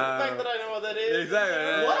 The fact that I know what that is. Exactly.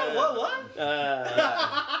 Yeah. What?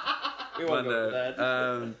 We won't One go day. for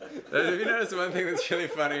that. Have you noticed one thing that's really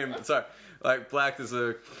funny? And sorry, like black is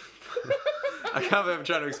a. I can't believe I'm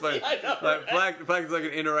trying to explain. I know, Like black is like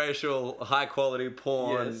an interracial, high quality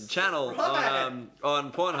porn Yes. channel Right.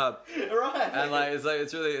 on Pornhub, Right. and like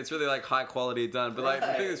it's really like high quality done. But like the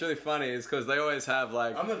Right. thing that's really funny is because they always have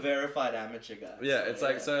like. I'm a verified amateur guy. Yeah, it's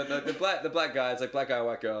like so the black guy, it's like black guy,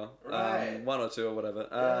 white girl, Right. 1 or 2 or whatever.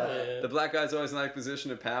 Yeah. The black guy's always in like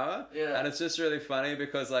position of power, Yeah. and it's just really funny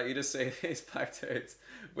because like you just see these black dudes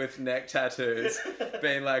with neck tattoos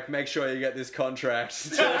being like, make sure you get this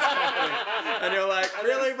contract, and you're like,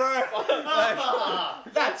 really, bro?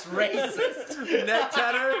 Like, That's racist. neck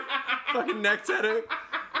tattoo, fucking neck tattoo.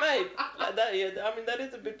 Mate, that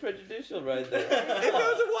is a bit prejudicial right there. If it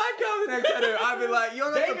was a white girl with a neck tattoo, I'd be like,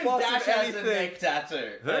 you're not the Damon boss Dash of has a anything. neck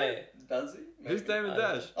tattoo. Hey, Does he? Who's Maybe. Damon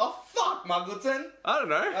Dash? Oh fuck, Muggleton. I don't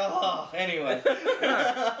know. Oh, anyway.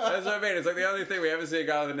 That's what I mean. It's like the only thing we ever see a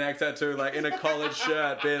guy with a neck tattoo, like in a collared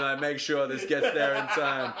shirt, being like, make sure this gets there in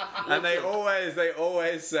time. And they always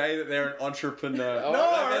say that they're an entrepreneur.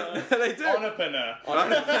 No. They do. Entrepreneur.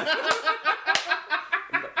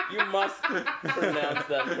 you must pronounce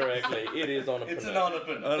that correctly. It is on a It's an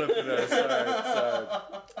entrepreneur. Entrepreneur. Sorry.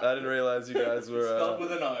 I didn't realize you guys were Spelled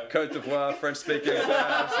with an O. Côte d'Ivoire, French speaking.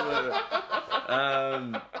 Yeah, absolutely.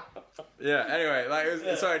 Yeah. Anyway,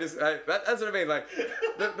 like, sorry. That's what I mean. Like,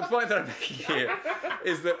 the point that I'm making here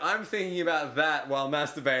is that I'm thinking about that while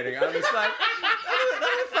masturbating. I'm just like,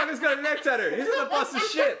 that motherfucker's got a neck tattoo. He's not the boss of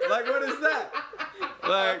shit. Like, what is that?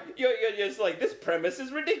 Like, You're just like, this premise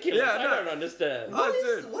is ridiculous. Yeah, I no. don't understand. Oh,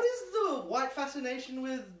 dude. What is the white fascination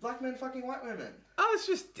with black men fucking white women? oh, it's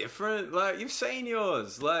just different. Like, you've seen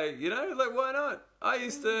yours. Like, you know, like, why not? I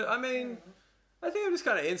think I'm just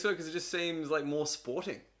kind of into it because it just seems like more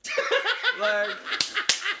sporting. Like,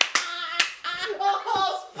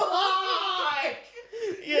 Oh, fuck!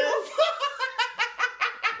 Yes.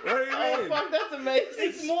 what do you Oh, mean? fuck, that's amazing.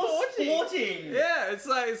 It's more sporting. Yeah, it's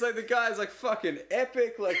like the guy's like fucking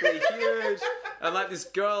epic, like they're huge, and like this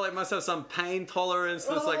girl like must have some pain tolerance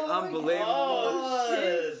that's like Oh, unbelievable.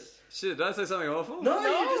 God. Shit, did I say something awful? No,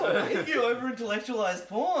 you over intellectualized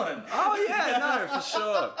porn. Oh yeah, no, for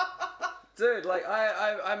sure. Dude, like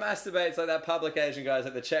I masturbate to like that public Asian guy's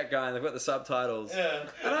like the Czech guy and they've got the subtitles. Yeah.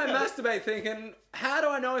 And I masturbate thinking, how do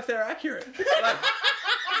I know if they're accurate? Like,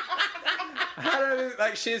 how do I,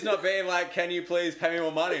 like she's not being like, can you please pay me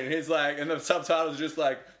more money? And he's like, and the subtitles are just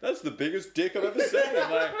like, that's the biggest dick I've ever seen.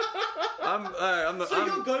 I'm like, So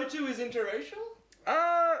your go-to is interracial?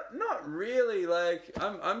 not really. Like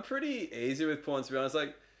I'm pretty easy with porn, to be honest.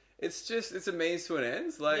 Like it's a means to an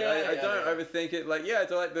end. Like I don't overthink it. Like I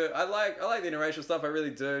like the interracial stuff. I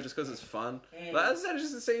really do, just because it's fun. Like as I said, it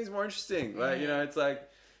just seems more interesting. Like you know, it's like.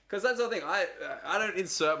 Because that's the thing, I don't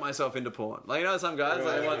insert myself into porn. Like, you know some guys...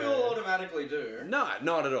 Like, like, you will automatically do. No,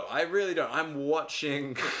 not at all. I really don't. I'm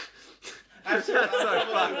watching... Absolutely. That's so I'm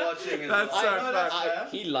fun. watching as That's well. so I know that's fun. fair.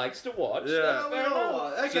 He likes to watch. Yeah. No, we all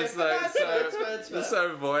are. Okay, Just like, that's fair, that's fair. Just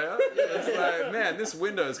so voyeur. It's like, man, this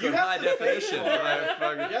window's got You have high the face definition. for it. Like,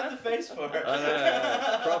 fucking... You have the face for it. I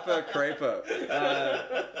know, proper creeper.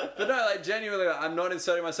 But no, like genuinely, like, I'm not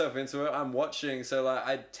inserting myself into it. I'm watching, so like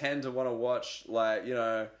I tend to want to watch like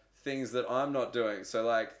things that I'm not doing. So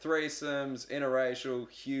like threesomes, interracial,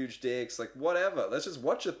 huge dicks, like whatever. Let's just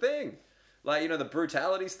watch a thing. Like the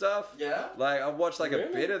brutality stuff. Yeah? Like I watched like a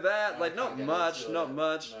Really? bit of that. Like I not can't get much, into not it.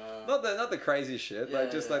 much. No. Not the crazy shit. Yeah,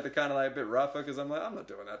 like just yeah. like the kind of like a bit rougher because I'm like I'm not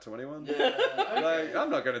doing that to anyone. Yeah. Okay. Like I'm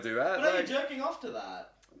not gonna do that. But are you Like jerking off to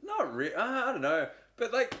that? not really. I don't know.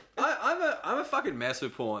 But like I'm a fucking mess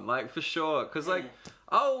with porn. Like for sure. Because like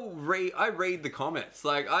I read the comments.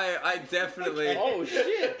 Like I definitely. Oh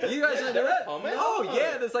shit! You guys don't do that? Comments? Oh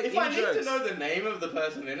yeah, there's like If in I need jokes. to know the name of the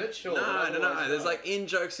person in it, sure. No. There's like in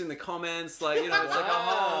jokes in the comments. Like, you know, it's like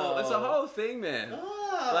it's a whole thing, man.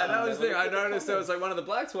 Like that was the thing. I noticed there was like one of the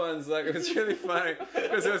blacks ones. Like it was really funny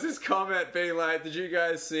because there was this comment being like, "Did you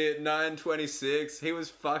guys see it? 926. He was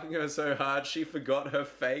fucking her so hard she forgot her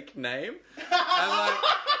fake name."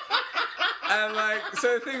 And like,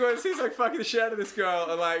 so the thing was, he's like fucking the shit out of this girl,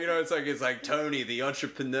 and like, you know, it's like Tony the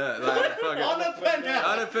entrepreneur, like fucking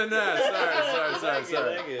entrepreneur.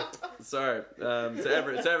 Sorry.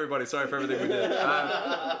 To everybody, sorry for everything we did.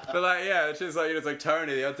 But like, yeah, she's like, you know, it's like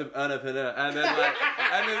Tony the entrepreneur, and then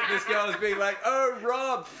this girl's being like, "Oh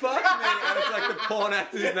Rob, fuck me," and it's like the porn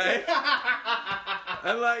actor's name.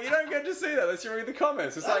 And like, you don't get to see that unless you read the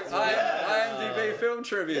comments. It's like IMDb film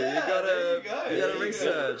trivia. Yeah, you gotta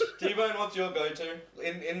research. T-Bone, what's your go-to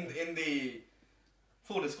in the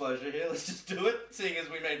full disclosure here? Let's just do it, seeing as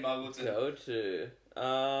we made Muggleton. Go-to.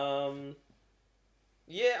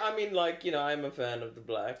 Yeah, I mean, like, you know, I'm a fan of the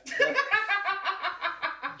black.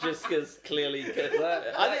 Just because clearly,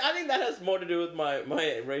 I think that has more to do with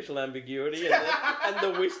my racial ambiguity and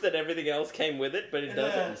the wish that everything else came with it, but it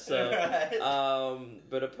doesn't. So, Right.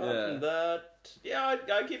 But apart from that, yeah,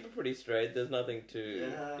 I keep it pretty straight. There's nothing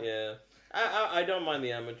to, yeah. I don't mind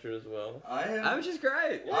the amateur as well. Amateur's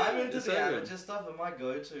great. I'm into It's the so good. amateur stuff, and my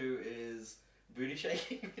go-to is booty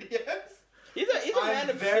shaking videos. He's a man I'm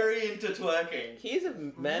of very into twerking. He's a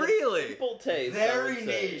man Really? of simple taste. I Very would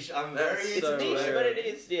say. niche. I'm That's very into It's so niche, twerking. but it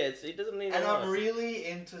is. Yeah, it doesn't need. And a lot. I'm really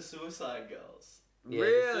into Suicide Girls. Yeah,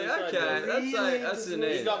 Really? Suicide Okay. Girls. That's Really like that's into the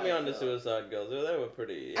He name. got me on the Suicide Girls. They were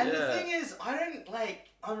pretty. And Yeah. the thing is, I don't like.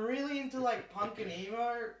 I'm really into like punk and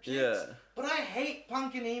emo chicks, Yeah. but I hate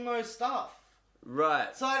punk and emo stuff. Right.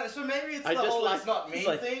 So maybe it's I the just whole like- "it's not me" it's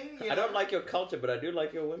like, thing. You I don't know? like your culture, but I do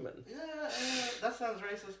like your women. Yeah, that sounds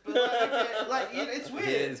racist, but like it's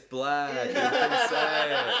weird. He's black. Yeah. You can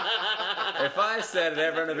say it. If I said it,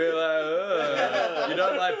 everyone would be like, "Ugh, you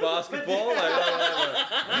don't like basketball?"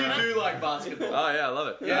 Like, You do like basketball. oh yeah, I love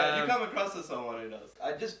it. Yeah, you come across as someone who does.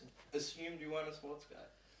 I just assumed you weren't a sports guy.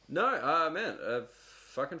 No, man,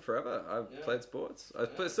 fucking forever. I've Yeah. played sports.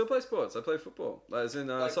 Still play sports. I play football. Like, as in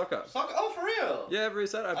soccer. Soccer? Oh, for real? Yeah, every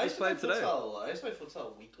Saturday. I I've used just to play played today. futsal. I used to play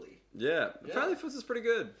futsal weekly. Yeah. Yeah. Apparently futsal is pretty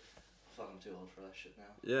good. Fuck, I'm too old for that shit now.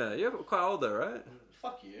 Yeah, you're quite old though, right?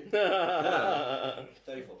 Fuck you. Yeah.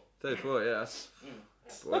 34. 34, yeah.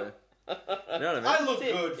 Boy. You know what I mean? I look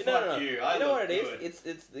See, good. no, Fuck no, no. you. You know what it good. is?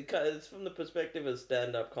 It's from the perspective of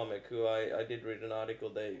stand-up comic who I did read an article.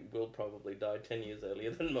 They will probably die 10 years earlier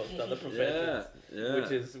than most other professions. Yeah.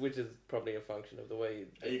 Which is probably a function of the way.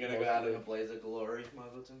 Are you gonna go out in a blaze of glory,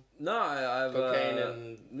 Muggleton? No, I've cocaine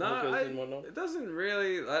and hookers and whatnot? it doesn't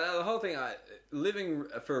really. The whole thing, living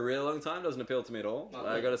for a real long time doesn't appeal to me at all. Not I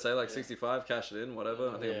really. gotta say, like Yeah. 65, cash it in, whatever.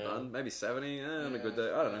 I think Yeah. I'm done. Maybe 70 on a good Yeah.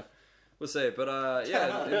 day. I don't know. We'll see. But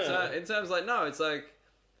yeah, in terms like no, it's like,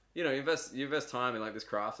 you know, you invest time in like this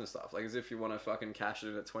craft and stuff. Like as if you want to fucking cash it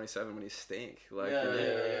in at 27 when you stink. Like Yeah, you know,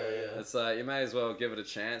 yeah. it's like you may as well give it a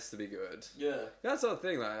chance to be good. Yeah. That's the whole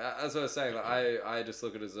thing. Like as I was saying, like I just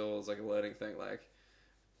look at it as all as like a learning thing. Like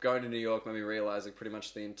going to New York made me realize like pretty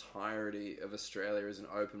much the entirety of Australia is an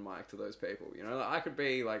open mic to those people. You know, like, I could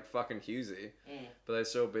be like fucking Husey, but they'd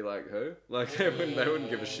still be like, who? Like they wouldn't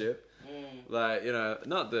give a shit. Like, you know,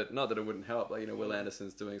 not that it wouldn't help. Like, you know, Will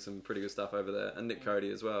Anderson's doing some pretty good stuff over there, and Nick Cody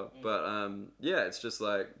as well. But yeah, it's just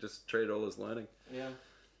like just treat it all as learning. Yeah.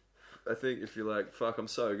 I think if you're like, fuck, I'm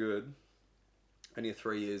so good, and you're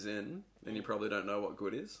 3 years in, then you probably don't know what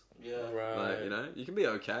good is. Yeah. Right. Like, you know, you can be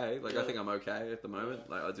okay. Like, I Yeah. think I'm okay at the moment.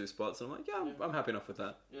 Like, I do spots, and I'm like, yeah, I'm happy enough with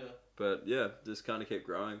that. Yeah. But yeah, just kind of keep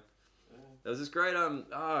growing. There was this great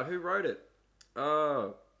who wrote it?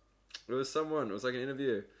 Oh, it was someone. It was like an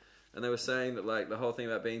interview, and they were saying that like the whole thing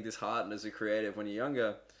about being disheartened as a creative when you're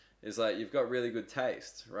younger is like you've got really good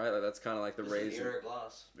taste, right? Like that's kind of like the This is reason. Era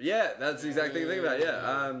Glass. Yeah, that's exactly the thing about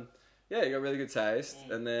it. Yeah, you got really good taste,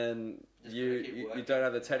 and then Just you gotta keep you working. don't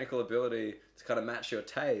have the technical ability to kind of match your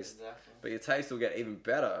taste. Exactly. But your taste will get even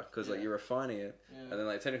better because like Yeah. you're refining it, Yeah. and then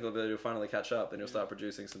like technical ability will finally catch up, and you'll start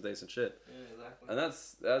producing some decent shit. Yeah, exactly. And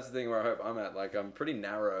that's the thing where I hope I'm at. Like I'm pretty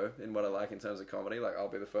narrow in what I like in terms of comedy. Like I'll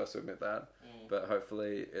be the first to admit that. But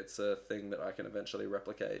hopefully it's a thing that I can eventually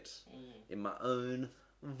replicate in my own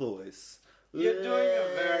voice. You're doing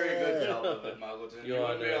a very good job of it, Muggleton.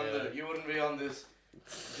 You wouldn't be on this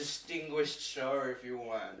distinguished show if you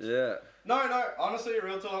weren't. Yeah. No, honestly,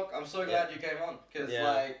 real talk, I'm so glad you came on. Because, Yeah.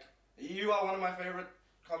 like, you are one of my favorite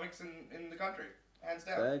comics in the country. Hands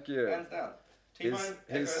down. Thank you. Hands down. He's seen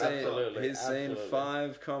Absolutely.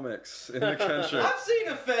 5 comics in the country. I've seen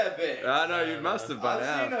a fair bit. I know, you must have by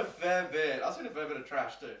now. I've seen a fair bit. I've seen a fair bit of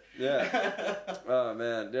trash too. Yeah. Oh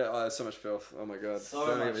man, yeah. Oh, there's so much filth. Oh my god. So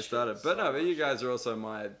Don't much get me started. shit, But so no, but you much guys are also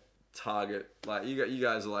my target. Like you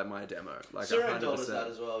guys are like my demo. Like Suren 100%. told us that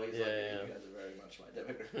as well. He's Yeah, like, yeah. you guys are very much my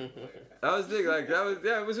demographic. I was thinking like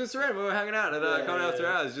it was with Suren. We were hanging out at Comedy After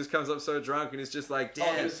yeah. Hours. He just comes up so drunk and he's just like, Oh,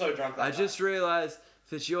 he damn. was so drunk that I just realized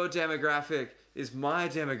that your demographic is my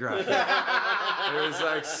demographic. It was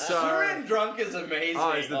like so. Suren drunk is amazing.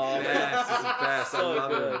 Oh, he's the best. He's the best. I So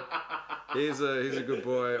love good. him. He's a good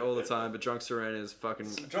boy all the time, but drunk Suren is fucking.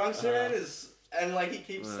 Drunk Suren is. And like he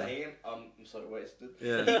keeps saying, I'm so wasted.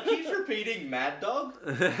 Yeah. He keeps repeating Mad Dog.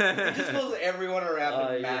 He just calls everyone around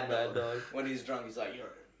him yeah, Mad Dog. Mad Dog. When he's drunk, he's like, you're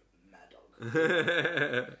a Mad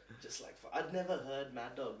Dog. Just like, I'd never heard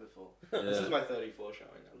Mad Dog before. This is my 34 showing.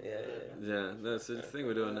 Yeah, that's the thing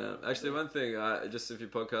we're doing now. Actually, one thing, just if you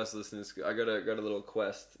podcast listeners, I got a little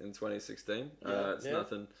quest in 2016. It's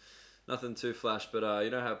nothing too flash, but you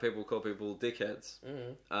know how people call people dickheads?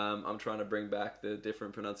 Mm-hmm. I'm trying to bring back the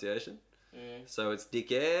different pronunciation. So it's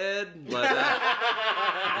dickhead, like that.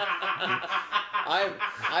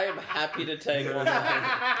 I am happy to take on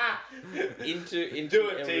that. into Do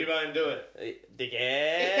it, T-Bone, do it.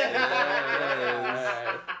 Dickhead.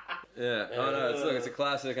 Yeah. Oh no, it's a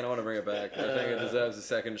classic, and I want to bring it back. I think it deserves a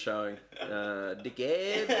second showing.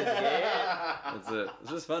 Dickhead. That's it.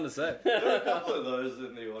 It's just fun to say. There were a couple of those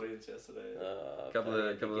in the audience yesterday. Couple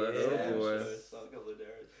of Yeah, oh boy. so a couple of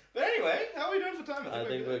dares. But anyway, how are we doing for time? I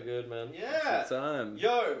think we're good, man. Yeah. Time.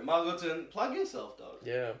 Yo, Muggleton, plug yourself, dog.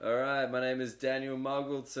 Yeah. All right, my name is Daniel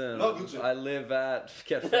Muggleton. Muggleton. I live at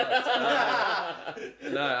Get Fucked.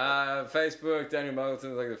 Facebook, Daniel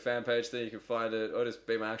Muggleton is like the fan page thing. You can find it, or just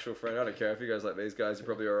be my actual friend. I don't care if you guys like these guys. You're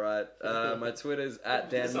probably all right. My Twitter's at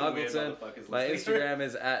Dan Some weird Muggleton. motherfuckers My listening. Instagram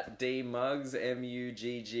is at dmugs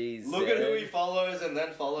muggz. Look at who he follows and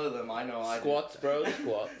then follow them. I know I do. Squats, bro.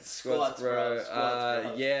 Squats. Squats, bro. Squats,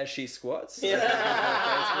 bro. Yeah, she squats. Yeah.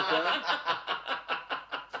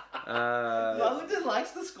 Muggleton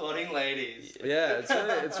likes the squatting ladies. Yeah,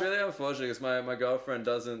 it's really unfortunate because my girlfriend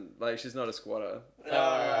doesn't like, she's not a squatter.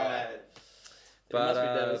 Alright. It must be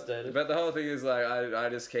devastated. But the whole thing is like I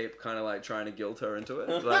just keep kind of like trying to guilt her into it,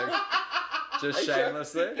 like just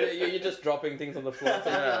shamelessly. You're just dropping things on the floor. So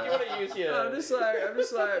Yeah. you want to use your... I'm just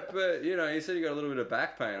like, but you know, you said you got a little bit of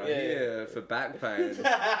back pain. I'm here for back pain. You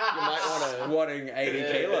might want to... Squatting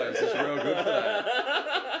 80 kilos is real good for that.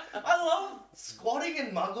 I love squatting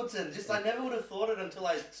in Muggleton. Just I never would have thought it until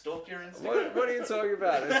I stalked your Instagram. What are you talking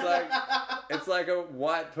about? It's like a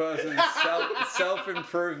white person's self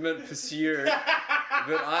improvement pursuit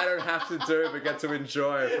that I don't have to do but get to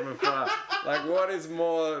enjoy from afar. Like, what is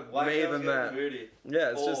more White me girls than get that? moody.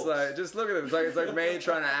 Yeah, it's just Orbs. like, just look at it. It's like me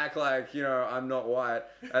trying to act like, you know, I'm not white,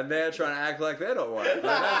 and they're trying to act like they're not white.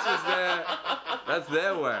 Like, that's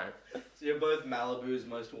their way. So you're both Malibu's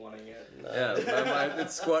most wanting it. Yeah,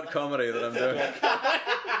 it's squat comedy that I'm doing.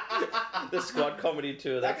 The squad comedy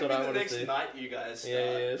tour. That's That what I could want be to the see. next night you guys start.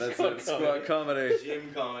 Yeah. That's it, squat comedy.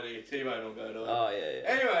 Gym comedy. T-Bone will go to it. Oh, yeah.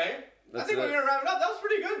 Anyway, That's I think it. we're going to wrap it up. That was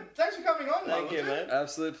pretty good. Thanks for coming on, Thank you, Muggleton. man.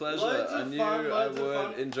 Absolute pleasure. Loads I of knew fun, I loads of would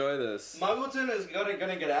fun. enjoy this. Muggleton is going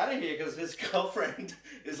to get out of here because his girlfriend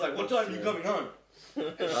is like, what time are you coming home? She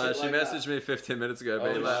messaged me 15 minutes ago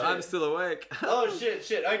being Oh, like, shit. I'm still awake. Oh, shit.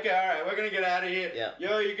 Okay, alright. We're going to get out of here. Yeah.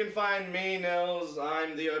 Yo, you can find me, Nils.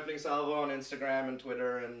 I'm the opening salvo on Instagram and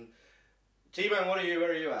Twitter. And T-Bone, where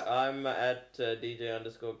are you at? I'm at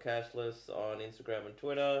DJ_cashless on Instagram and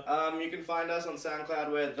Twitter. You can find us on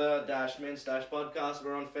SoundCloud. We're the-Mince-Podcast.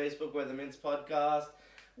 We're on Facebook. We're the Mince Podcast.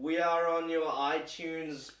 We are on your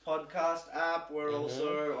iTunes podcast app. We're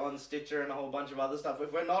also on Stitcher and a whole bunch of other stuff.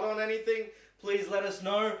 If we're not on anything, please let us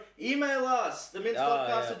know. Email us,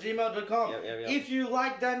 themincepodcast@gmail.com. Yep. If you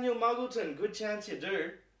like Daniel Muggleton, good chance you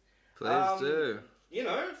do. Please do. You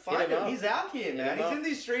know, find him him. up. He's out here, man. him He's up. in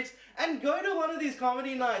these streets. And go to one of these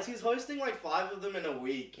comedy nights. He's hosting like 5 of them in a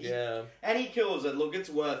week. Yeah. And he kills it. Look, it's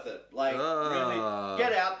worth it. Like, really,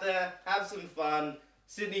 get out there, have some fun.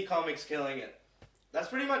 Sydney Comics killing it. That's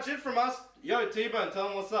pretty much it from us. Yo, T-Bone, tell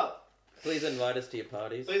them what's up. Please invite us to your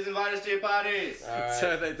parties. Please invite us to your parties. Alright.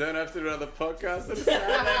 So they don't have to do another podcast.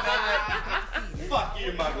 Fuck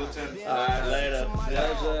you, Muggleton. Alright, later.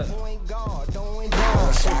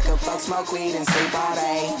 I could fuck, smoke weed, and sleep all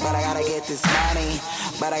day, but I gotta get this money.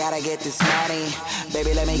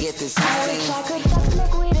 Baby, let me get this money. I could fuck,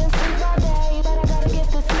 smoke weed, and sleep all day, but I gotta get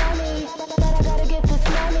this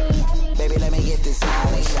money. Baby, let me get this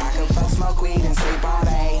money. I could fuck, smoke weed, and sleep all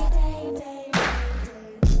day.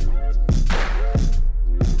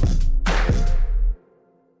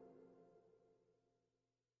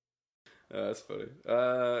 that's funny.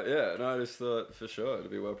 Yeah, no, I just thought for sure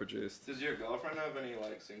it'd be well produced. Does your girlfriend have any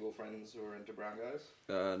like single friends who are into brown guys?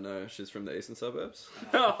 No, she's from the eastern suburbs.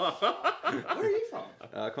 Where are you from?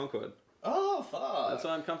 Concord. Oh, fuck. That's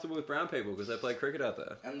why I'm comfortable with brown people, because they play cricket out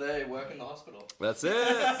there. And they work in the hospital. That's it.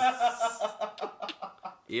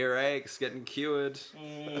 Earaches getting cured.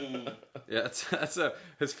 Yeah, that's a,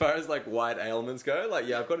 as far as like white ailments go, like,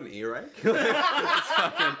 yeah, I've got an earache.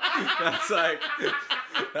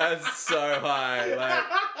 That's so high. Like,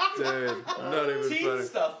 dude, not even Teen funny.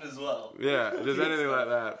 stuff as well. Yeah, there's Teen anything stuff. like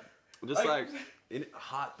that. Just like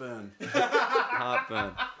heartburn.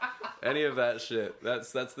 Heartburn. Any of that shit.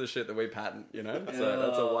 That's the shit that we patent, you know? So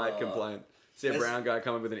that's a white complaint. See a brown guy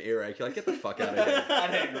coming with an earache, you're like, get the fuck out of here.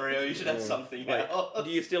 That ain't real. You should have something else. Do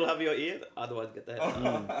you still have your ear? Otherwise, get the head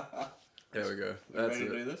out. There we go. You That's ready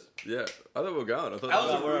to it. do this? Yeah. I thought we were going. I thought That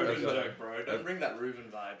was a we're Reuben okay. joke, bro. Don't bring that Reuben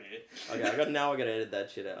vibe here. Okay, now I gotta edit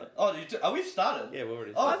that shit out. Oh, are we started? Yeah, we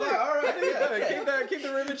already. Oh, fuck, alright. Yeah, keep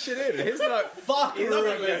the Reuben shit in. He's not. Fuck He's Reuben.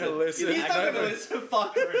 not going to listen. He's not going to listen.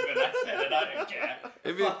 Fuck Reuben. I said it. I don't care.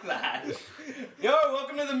 If he- Fuck that.